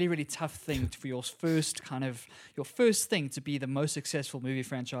 It's a really, really tough thing for your first thing to be the most successful movie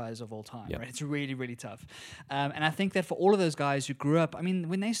franchise of all time, right? It's really, really tough. And I think that for all of those guys who grew up, I mean,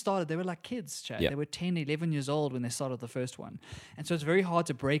 when they started, they were like kids, Chad. They were 10, 11 years old when they started the first one. And so it's very hard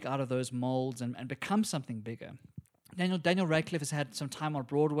to break out of those molds and become something bigger. Daniel Radcliffe has had some time on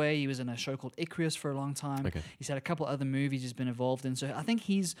Broadway. He was in a show called Icarus for a long time. Okay. He's had a couple other movies he's been involved in. So I think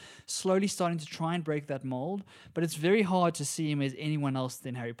he's slowly starting to try and break that mold. But it's very hard to see him as anyone else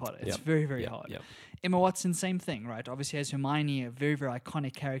than Harry Potter. It's very, very hard. Yep. Emma Watson, same thing, right? Obviously has Hermione, a very, very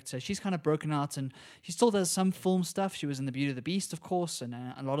iconic character. She's kind of broken out, and she still does some film stuff. She was in The Beauty and the Beast, of course, and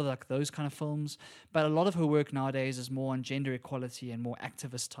a lot of like those kind of films. But a lot of her work nowadays is more on gender equality and more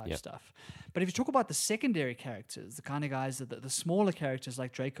activist type stuff. But if you talk about the secondary characters, the kind of guys that the smaller characters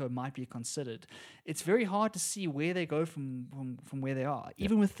like Draco might be considered, it's very hard to see where they go from where they are.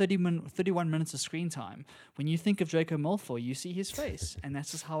 Even with 31 minutes of screen time, when you think of Draco Malfoy, you see his face, and that's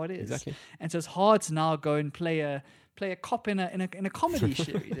just how it is. Exactly. And so it's hard to now go and play a cop in a comedy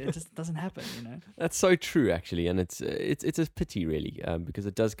series. It just doesn't happen, you know. That's so true, actually, and it's a pity, really, because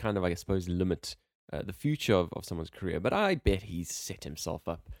it does kind of, I suppose, limit the future of someone's career. But I bet he's set himself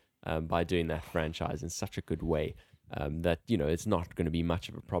up by doing that franchise in such a good way that, you know, it's not going to be much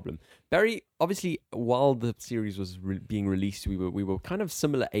of a problem. Barry, obviously, while the series was being released, we were kind of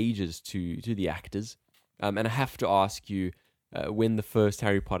similar ages to the actors, and I have to ask you, when the first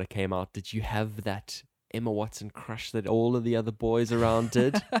Harry Potter came out, did you have that Emma Watson crush that all of the other boys around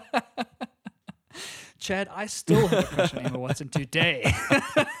did? Chad, I still have a crush on Emma Watson today.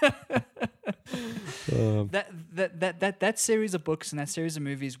 That series of books and that series of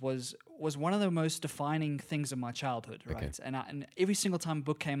movies was one of the most defining things of my childhood, right? Okay. And every single time a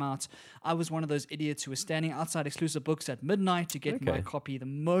book came out, I was one of those idiots who was standing outside Exclusive Books at midnight to get my copy the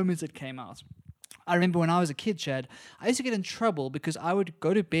moment it came out. I remember when I was a kid, Chad, I used to get in trouble because I would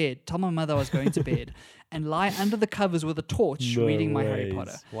go to bed, tell my mother I was going to bed, and lie under the covers with a torch reading my Harry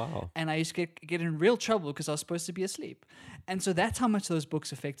Potter. Wow. And I used to get in real trouble because I was supposed to be asleep. And so that's how much those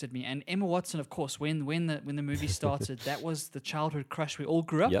books affected me. And Emma Watson, of course, when the movie started, that was the childhood crush we all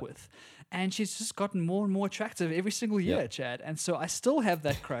grew up with. And she's just gotten more and more attractive every single year, Chad. And so I still have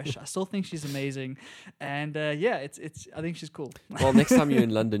that crush. I still think she's amazing. And it's I think she's cool. Well, next time you're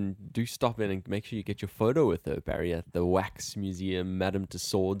in London, do stop in and make sure you get your photo with her, Barry, at the Wax Museum, Madame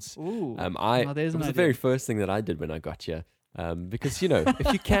Tussauds. Ooh. It there's was an the idea. very first thing that I did when I got here. Because, you know,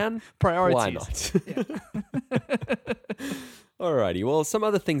 if you can, Priorities. why not? Alrighty, well, some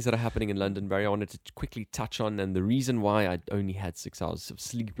other things that are happening in London, Barry, I wanted to quickly touch on, and the reason why I only had 6 hours of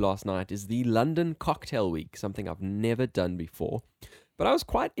sleep last night is the London Cocktail Week, something I've never done before. But I was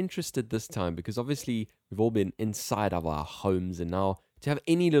quite interested this time because obviously we've all been inside of our homes, and now to have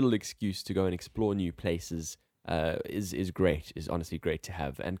any little excuse to go and explore new places is great, is honestly great to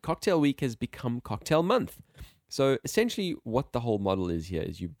have. And Cocktail Week has become Cocktail Month. So essentially what the whole model is here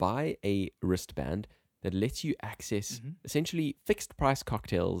is you buy a wristband that lets you access essentially fixed price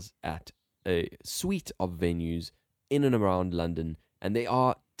cocktails at a suite of venues in and around London. And they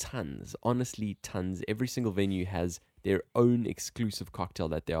are tons, honestly tons. Every single venue has their own exclusive cocktail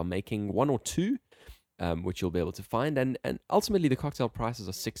that they are making, 1 or 2, which you'll be able to find. And ultimately the cocktail prices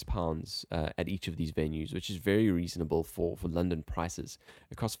are £6 at each of these venues, which is very reasonable for London prices.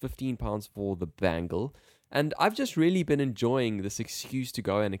 It costs £15 for the bangle. And I've just really been enjoying this excuse to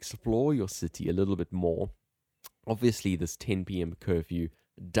go and explore your city a little bit more. Obviously, this 10 p.m. curfew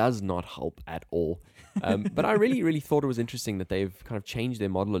does not help at all. But I really, really thought it was interesting that they've kind of changed their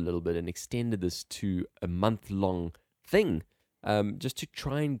model a little bit and extended this to a month-long thing, just to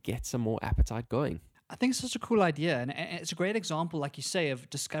try and get some more appetite going. I think it's such a cool idea, and it's a great example, like you say, of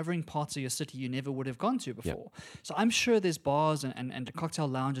discovering parts of your city you never would have gone to before. So I'm sure there's bars and cocktail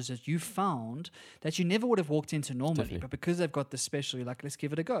lounges that you found that you never would have walked into normally, Definitely. but because they've got this special, you're like, let's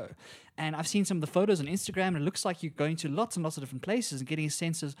give it a go. And I've seen some of the photos on Instagram, and it looks like you're going to lots and lots of different places and getting a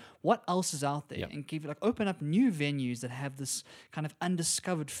sense of what else is out there, Yep. and open up new venues that have this kind of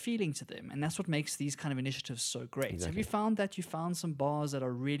undiscovered feeling to them, and that's what makes these kind of initiatives so great. Have you found that you found some bars that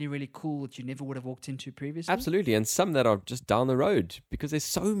are really, really cool that you never would have walked into previously? Absolutely, and some that are just down the road, because there's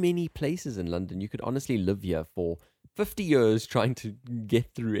so many places in London. You could honestly live here for 50 years trying to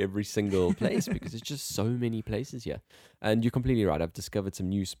get through every single place because there's just so many places here. And you're completely right. I've discovered some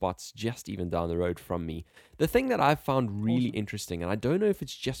new spots just even down the road from me. The thing that I've found really interesting, and I don't know if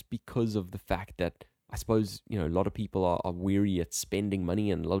it's just because of the fact that I suppose, a lot of people are weary at spending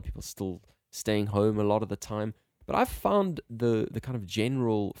money and a lot of people still staying home a lot of the time. But I've found the kind of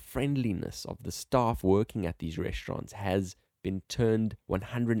general friendliness of the staff working at these restaurants has been turned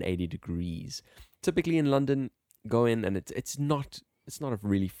 180 degrees. Typically in London, go in and it's not a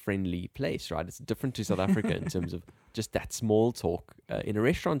really friendly place, right? It's different to South Africa in terms of just that small talk in a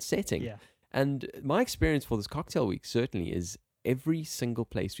restaurant setting. Yeah. And my experience for this cocktail week certainly is every single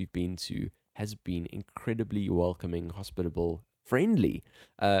place we've been to has been incredibly welcoming, hospitable, friendly.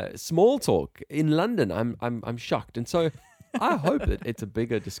 Small talk in London, I'm shocked, and so I hope that it's a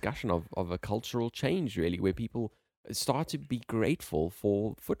bigger discussion of a cultural change, really, where people start to be grateful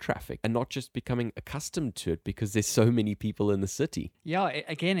for foot traffic and not just becoming accustomed to it because there's so many people in the city. Yeah,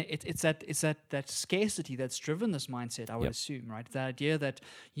 it's that scarcity that's driven this mindset, I would assume, right? The idea that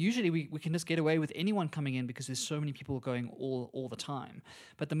usually we can just get away with anyone coming in because there's so many people going all the time.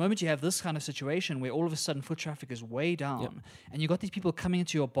 But the moment you have this kind of situation where all of a sudden foot traffic is way down and you've got these people coming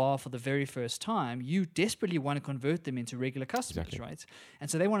into your bar for the very first time, you desperately want to convert them into regular customers, right? And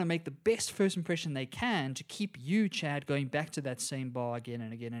so they want to make the best first impression they can to keep you, Chad, going back to that same bar again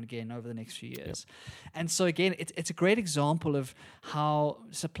and again and again over the next few years. And so again, it's a great example of how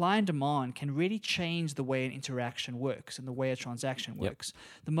supply and demand can really change the way an interaction works and the way a transaction works.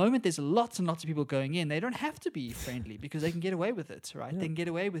 The moment there's lots and lots of people going in, they don't have to be friendly because they can get away with it, right? They can get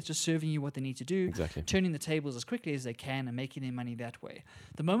away with just serving you what they need to do, turning the tables as quickly as they can and making their money that way.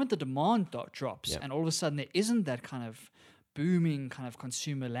 The moment the demand drops and all of a sudden there isn't that kind of booming kind of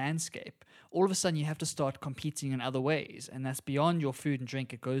consumer landscape, all of a sudden you have to start competing in other ways, and that's beyond your food and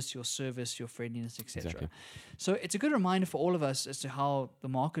drink. It goes to your service, your friendliness, etc. So it's a good reminder for all of us as to how the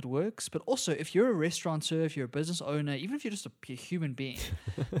market works, but also if you're a restaurateur, if you're a business owner, even if you're just a human being,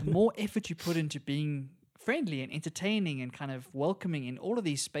 the more effort you put into being friendly and entertaining and kind of welcoming in all of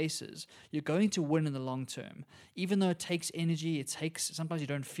these spaces, you're going to win in the long term. Even though it takes energy, sometimes you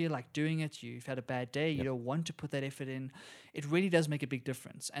don't feel like doing it, you've had a bad day, you don't want to put that effort in, it really does make a big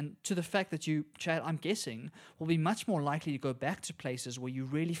difference. And to the fact that you, Chad, I'm guessing, will be much more likely to go back to places where you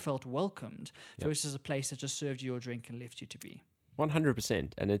really felt welcomed versus a place that just served you your drink and left you to be.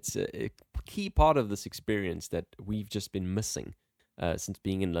 100%. And it's a key part of this experience that we've just been missing since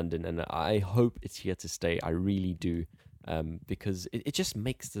being in London, and I hope it's here to stay. I really do, because it just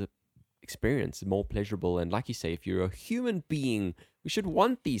makes the experience more pleasurable. And like you say, if you're a human being, we should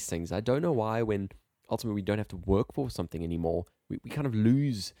want these things. I don't know why when ultimately we don't have to work for something anymore, we kind of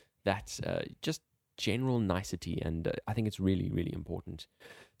lose that just general nicety, and I think it's really, really important.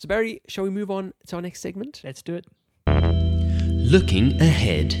 So Barry, shall we move on to our next segment? Let's do it. Looking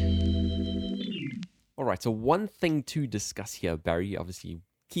ahead. All right, so one thing to discuss here, Barry, obviously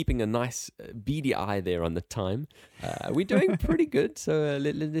keeping a nice beady eye there on the time. We're doing pretty good, so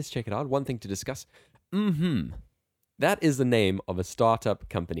let's check it out. One thing to discuss. That is the name of a startup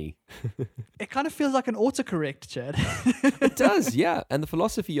company. It kind of feels like an autocorrect, Chad. It does, yeah. And the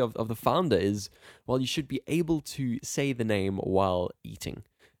philosophy of the founder is, well, you should be able to say the name while eating.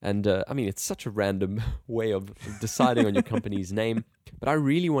 And I mean, it's such a random way of deciding on your company's name. But I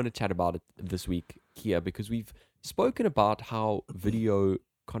really want to chat about it this week here because we've spoken about how video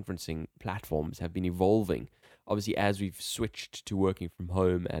conferencing platforms have been evolving. Obviously, as we've switched to working from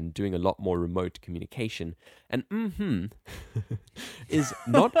home and doing a lot more remote communication. And is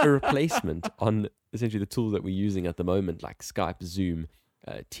not a replacement on essentially the tools that we're using at the moment, like Skype, Zoom,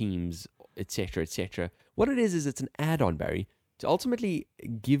 Teams, etc., etc. What it is it's an add-on, Barry, to ultimately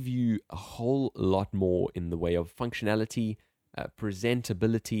give you a whole lot more in the way of functionality,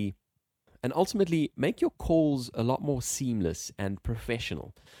 presentability, and ultimately make your calls a lot more seamless and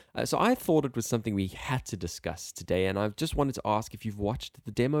professional. So I thought it was something we had to discuss today, and I just wanted to ask if you've watched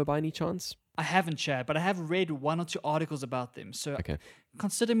the demo by any chance? I haven't, Chad, but I have read 1 or 2 articles about them. So Okay.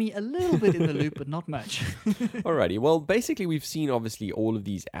 consider me a little bit in the loop, but not much. Alrighty. Well, basically, we've seen obviously all of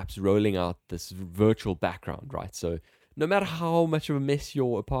these apps rolling out this virtual background, right? So no matter how much of a mess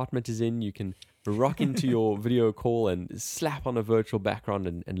your apartment is in, you can rock into your video call and slap on a virtual background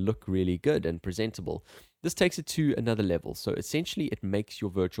and look really good and presentable. This takes it to another level. So essentially, it makes your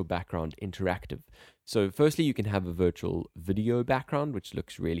virtual background interactive. So firstly, you can have a virtual video background, which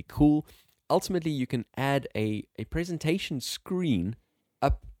looks really cool. Ultimately, you can add a presentation screen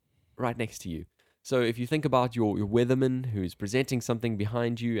up right next to you. So if you think about your weatherman who's presenting something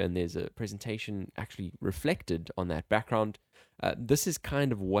behind you and there's a presentation actually reflected on that background, this is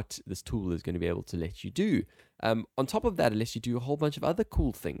kind of what this tool is going to be able to let you do. On top of that, it lets you do a whole bunch of other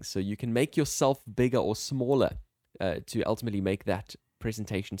cool things. So you can make yourself bigger or smaller to ultimately make that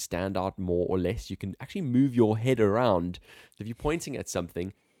presentation stand out more or less. You can actually move your head around. So if you're pointing at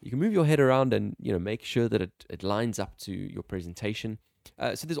something, you can move your head around and make sure that it lines up to your presentation.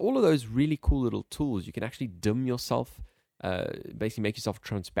 So there's all of those really cool little tools. You can actually dim yourself, basically make yourself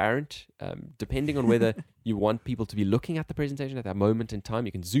transparent, depending on whether you want people to be looking at the presentation at that moment in time.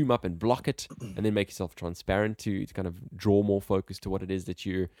 You can zoom up and block it and then make yourself transparent to kind of draw more focus to what it is that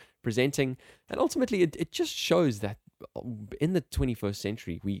you're presenting. And ultimately, it just shows that in the 21st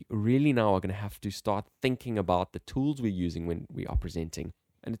century, we really now are going to have to start thinking about the tools we're using when we are presenting.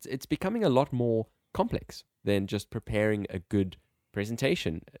 And it's becoming a lot more complex than just preparing a good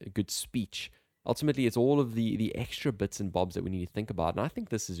presentation, a good speech. Ultimately, it's all of the extra bits and bobs that we need to think about. And I think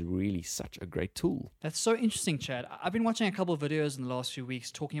this is really such a great tool. That's so interesting, Chad. I've been watching a couple of videos in the last few weeks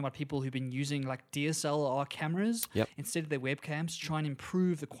talking about people who've been using like DSLR cameras instead of their webcams to try and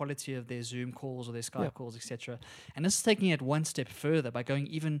improve the quality of their Zoom calls or their Skype calls, etc. And this is taking it one step further by going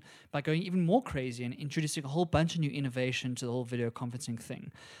even more crazy and introducing a whole bunch of new innovation to the whole video conferencing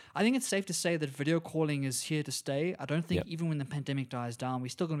thing. I think it's safe to say that video calling is here to stay. I don't think even when the pandemic dies down, we're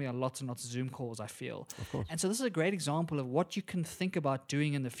still going to be on lots and lots of Zoom calls, I feel. Of course. And so this is a great example of what you can think about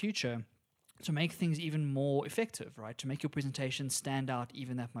doing in the future to make things even more effective, right? To make your presentation stand out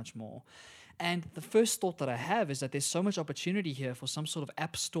even that much more. And the first thought that I have is that there's so much opportunity here for some sort of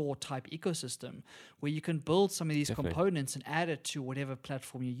app store type ecosystem where you can build some of these components and add it to whatever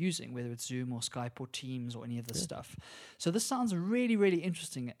platform you're using, whether it's Zoom or Skype or Teams or any of this stuff. So this sounds really, really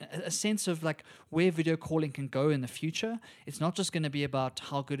interesting. A sense of like where video calling can go in the future. It's not just going to be about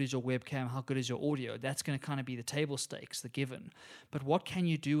how good is your webcam, how good is your audio. That's going to kind of be the table stakes, the given. But what can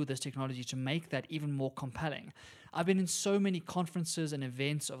you do with this technology to make that even more compelling? I've been in so many conferences and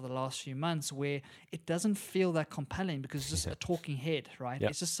events over the last few months where it doesn't feel that compelling because it's just a talking head, right?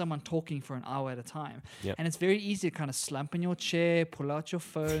 It's just someone talking for an hour at a time. And it's very easy to kind of slump in your chair, pull out your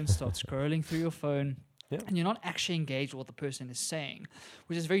phone, start scrolling through your phone. And you're not actually engaged with what the person is saying,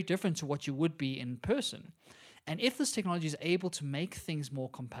 which is very different to what you would be in person. And if this technology is able to make things more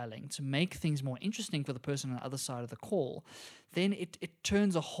compelling, to make things more interesting for the person on the other side of the call, then it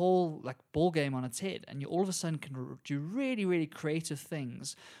turns a whole like ball game on its head, and you all of a sudden can do really, really creative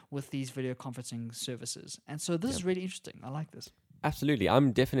things with these video conferencing services. And so this is really interesting. I like this. Absolutely.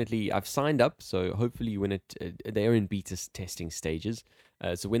 I've signed up, so hopefully when they're in beta testing stages.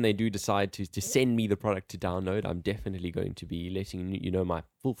 So when they do decide to send me the product to download, I'm definitely going to be letting you know my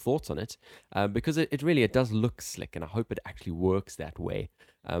full thoughts on it, because it really does look slick, and I hope it actually works that way.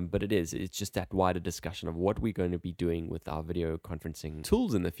 But it's just that wider discussion of what we're going to be doing with our video conferencing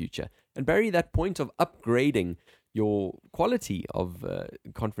tools in the future. And Barry, that point of upgrading your quality of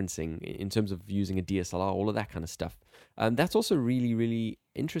conferencing in terms of using a DSLR, all of that kind of stuff, that's also really, really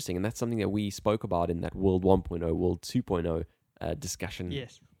interesting. And that's something that we spoke about in that World 1.0, World 2.0 discussion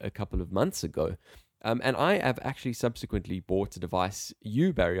a couple of months ago. And I have actually subsequently bought a device.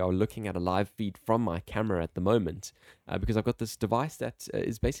 You, Barry, are looking at a live feed from my camera at the moment, because I've got this device that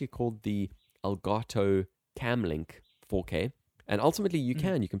is basically called the Elgato Camlink 4K. And ultimately, you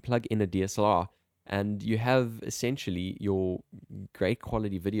can plug in a DSLR, and you have essentially your great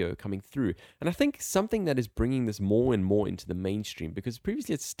quality video coming through. And I think something that is bringing this more and more into the mainstream, because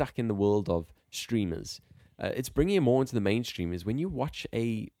previously it's stuck in the world of streamers, it's bringing it more into the mainstream, is when you watch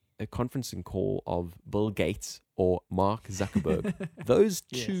a conferencing call of Bill Gates or Mark Zuckerberg, those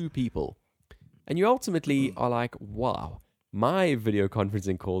two people, and you ultimately are like, wow, my video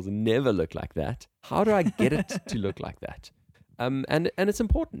conferencing calls never look like that. How do I get it to look like that? And it's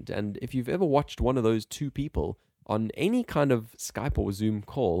important. And if you've ever watched one of those two people on any kind of Skype or Zoom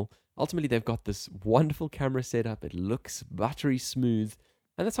call, ultimately they've got this wonderful camera setup. It looks buttery smooth,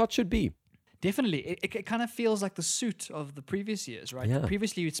 and that's how it should be. Definitely. It kind of feels like the suit of the previous years, right? Yeah.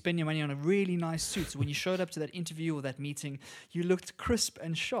 Previously, you'd spend your money on a really nice suit. So when you showed up to that interview or that meeting, you looked crisp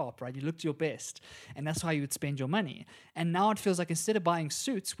and sharp, right? You looked your best. And that's how you would spend your money. And now it feels like instead of buying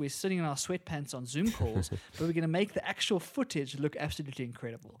suits, we're sitting in our sweatpants on Zoom calls, but we're going to make the actual footage look absolutely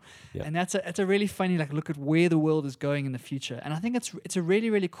incredible. Yeah. And that's a really funny look at where the world is going in the future. And I think it's a really,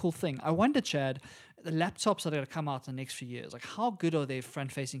 really cool thing. I wonder, Chad, the laptops that are going to come out in the next few years, how good are their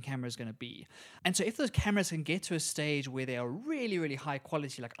front-facing cameras going to be? And so if those cameras can get to a stage where they are really, really high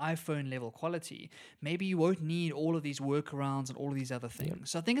quality, like iPhone level quality, maybe you won't need all of these workarounds and all of these other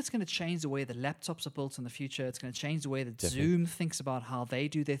things. So I think it's going to change the way the laptops are built in the future. It's going to change the way that Zoom thinks about how they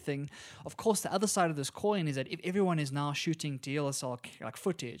do their thing. Of course, the other side of this coin is that if everyone is now shooting DLSR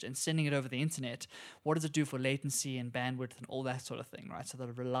footage and sending it over the internet, what does it do for latency and bandwidth and all that sort of thing, right? So the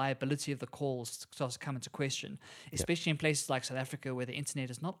reliability of the calls starts to come into question, especially in places like South Africa where the internet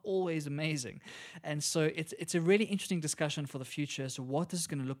is not always amazing. And so it's a really interesting discussion for the future as to what this is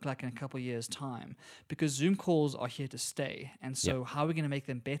going to look like in a couple of years' time, because Zoom calls are here to stay. And so how are we going to make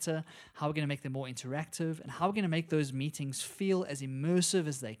them better? How are we going to make them more interactive? And how are we going to make those meetings feel as immersive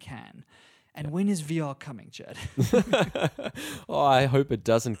as they can? And when is VR coming, Chad? Oh, I hope it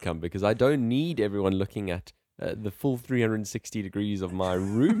doesn't come, because I don't need everyone looking at the full 360 degrees of my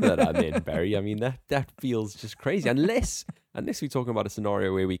room that I'm in, Barry. I mean, that feels just crazy. Unless we're talking about a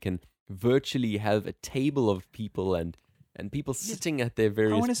scenario where we can virtually have a table of people and people sitting at their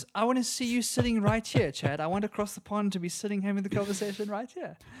various... I want to see you sitting right here, Chad. I want across the pond to be sitting having the conversation right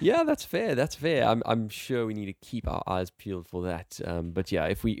here. Yeah, that's fair. That's fair. I'm sure we need to keep our eyes peeled for that. But yeah,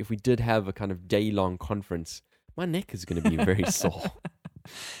 if we did have a kind of day-long conference, my neck is going to be very sore.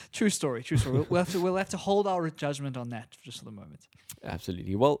 True story. We'll have to hold our judgment on that just for the moment.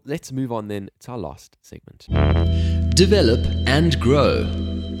 Absolutely. Well, let's move on then to our last segment. Develop and grow.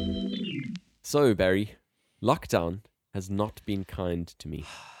 So, Barry, lockdown has not been kind to me.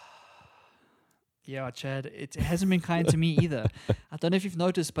 Yeah, Chad, it hasn't been kind to me either. I don't know if you've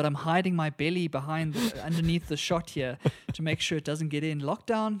noticed, but I'm hiding my belly underneath the shot here to make sure it doesn't get in.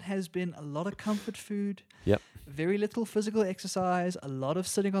 Lockdown has been a lot of comfort food. Yep. Very little physical exercise, a lot of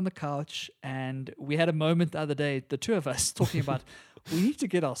sitting on the couch. And we had a moment the other day, the two of us, talking about we need to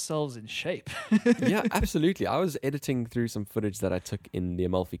get ourselves in shape. Yeah, absolutely. I was editing through some footage that I took in the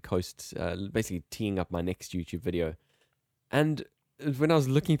Amalfi Coast, basically teeing up my next YouTube video. And when I was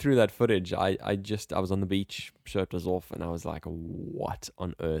looking through that footage, I was on the beach, shirt was off, and I was like, what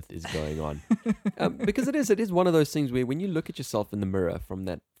on earth is going on? Because it is one of those things where when you look at yourself in the mirror from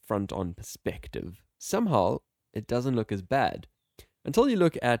that front-on perspective, somehow it doesn't look as bad. Until you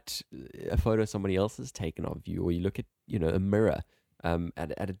look at a photo somebody else has taken of you, or you look at, a mirror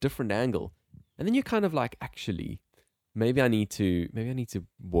at a different angle, and then you're kind of like, actually, maybe I need to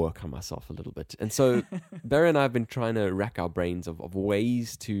work on myself a little bit. And so Barry and I have been trying to rack our brains of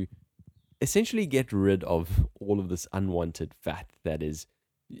ways to essentially get rid of all of this unwanted fat that has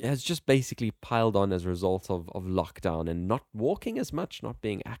just basically piled on as a result of lockdown and not walking as much, not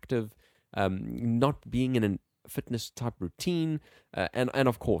being active, not being in a fitness type routine, and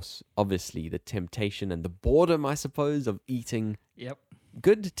of course, obviously, the temptation and the boredom, I suppose, of eating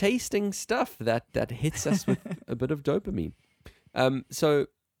good tasting stuff that hits us with a bit of dopamine. So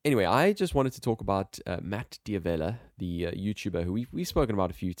anyway, I just wanted to talk about Matt D'Avella, the YouTuber who we've spoken about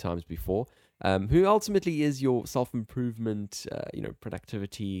a few times before, who ultimately is your self-improvement,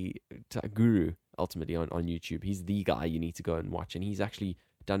 productivity guru, ultimately on YouTube. He's the guy you need to go and watch, and he's actually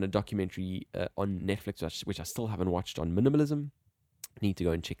done a documentary on Netflix, which I still haven't watched, on minimalism. Need to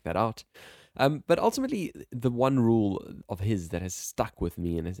go and check that out. But ultimately, the one rule of his that has stuck with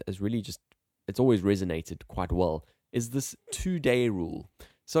me and has really it's always resonated quite well is this 2-day rule.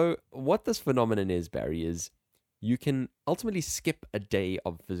 So what this phenomenon is, Barry, is you can ultimately skip a day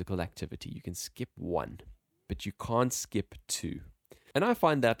of physical activity. You can skip one, but you can't skip 2. And I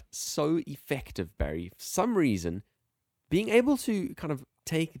find that so effective, Barry. For some reason, being able to kind of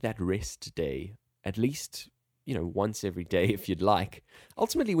take that rest day, at least, once every day if you'd like.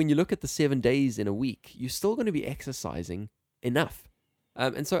 Ultimately, when you look at the 7 days in a week, you're still going to be exercising enough.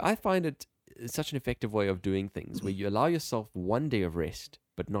 And so I find it such an effective way of doing things where you allow yourself 1 day of rest,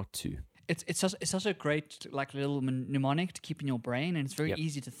 but not 2. It's such a great little mnemonic to keep in your brain, and it's very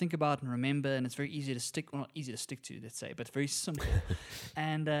easy to think about and remember, and it's very easy to not easy to stick to, let's say, but very simple.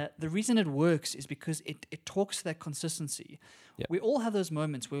 And the reason it works is because it talks to that consistency. We all have those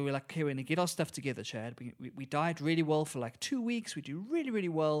moments where we're like, okay, we're going to get our stuff together, Chad. We diet really well for 2 weeks. We do really, really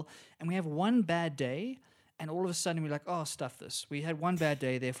well. And we have one bad day. And all of a sudden, we're like, oh, stuff this. We had one bad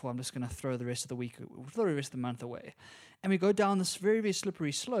day, therefore I'm just going to throw the rest of the week, throw the rest of the month away. And we go down this very, very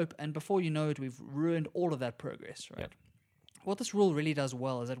slippery slope, and before you know it, we've ruined all of that progress, right? Yep. What this rule really does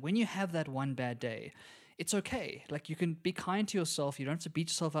well is that when you have that one bad day, it's okay. Like, you can be kind to yourself. You don't have to beat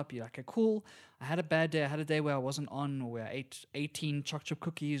yourself up. You're like, okay, cool. I had a bad day. I had a day where I wasn't on, or where I ate 18 chocolate chip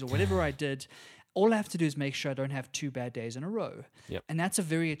cookies, or whatever I did. All I have to do is make sure I don't have 2 bad days in a row. Yep. And that's a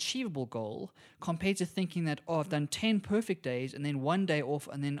very achievable goal compared to thinking that, oh, I've done 10 perfect days and then one day off,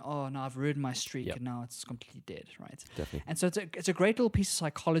 and then, oh, no, I've ruined my streak, Yep. and now it's completely dead, right? Definitely. And so it's a great little piece of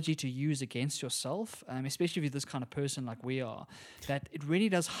psychology to use against yourself, especially if you're this kind of person like we are, that it really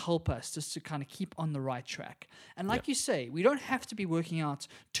does help us just to kind of keep on the right track. And like Yep. you say, we don't have to be working out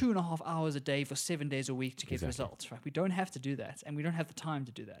 2.5 hours a day for 7 days a week to get Exactly. results, right? We don't have to do that, and we don't have the time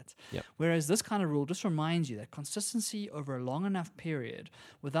to do that. Yep. Whereas this kind of rule just reminds you that consistency over a long enough period,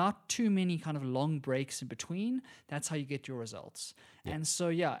 without too many kind of long breaks in between, that's how you get your results. And so,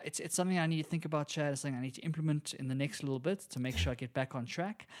 yeah, it's something I need to think about, Chad. It's something I need to implement in the next little bit to make sure I get back on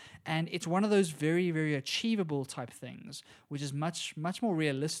track. And it's one of those very, very achievable type things, which is much, much more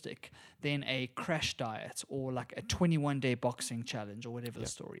realistic than a crash diet or like a 21-day boxing challenge or whatever the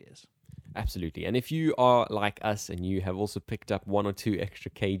story is. Absolutely. And if you are like us and you have also picked up 1 or 2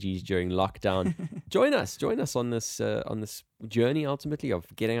 extra kgs during lockdown, join us on this journey ultimately of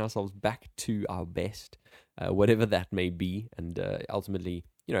getting ourselves back to our best, whatever that may be, and ultimately,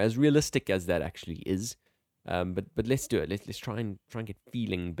 as realistic as that actually is. But let's do it. Let's try and get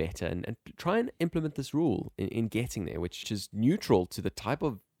feeling better and try and implement this rule in getting there, which is neutral to the type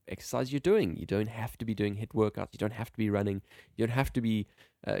of exercise you're doing. You don't have to be doing HIIT workouts. You don't have to be running. You don't have to be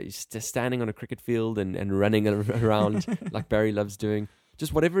standing on a cricket field and running around like Barry loves doing.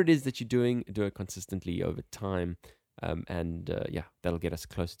 Just whatever it is that you're doing, do it consistently over time. That'll get us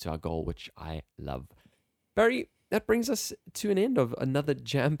closer to our goal, which I love. Barry, that brings us to an end of another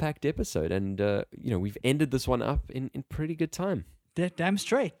jam-packed episode. And, we've ended this one up in pretty good time. Damn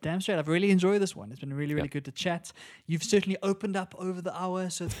straight. I've really enjoyed this one. It's been really, really good to chat. You've certainly opened up over the hour,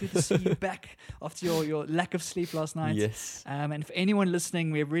 so it's good to see you back after your lack of sleep last night. Yes. And for anyone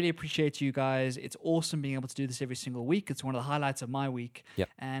listening, we really appreciate you guys. It's awesome being able to do this every single week. It's one of the highlights of my week. Yep.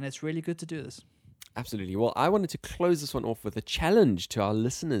 And it's really good to do this. Absolutely. Well, I wanted to close this one off with a challenge to our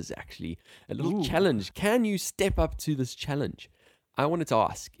listeners, actually. A little challenge. Can you step up to this challenge? I wanted to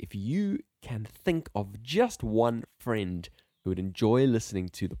ask if you can think of just one friend who would enjoy listening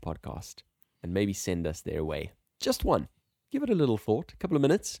to the podcast and maybe send us their way. Just one. Give it a little thought, a couple of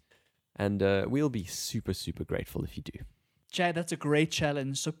minutes, and we'll be super, super grateful if you do. Chad, that's a great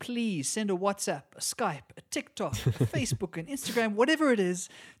challenge. So please send a WhatsApp, a Skype, a TikTok, a Facebook, an Instagram, whatever it is,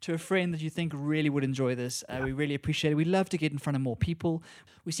 to a friend that you think really would enjoy this. We really appreciate it. We love to get in front of more people.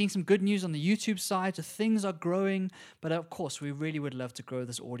 We're seeing some good news on the YouTube side, so things are growing. But of course, we really would love to grow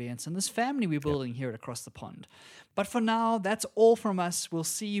this audience and this family we're building here at Across the Pond. But for now, that's all from us. We'll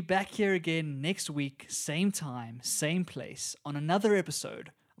see you back here again next week, same time, same place, on another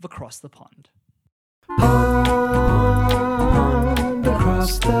episode of Across the Pond. Pond,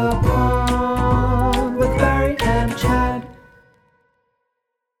 across the pond.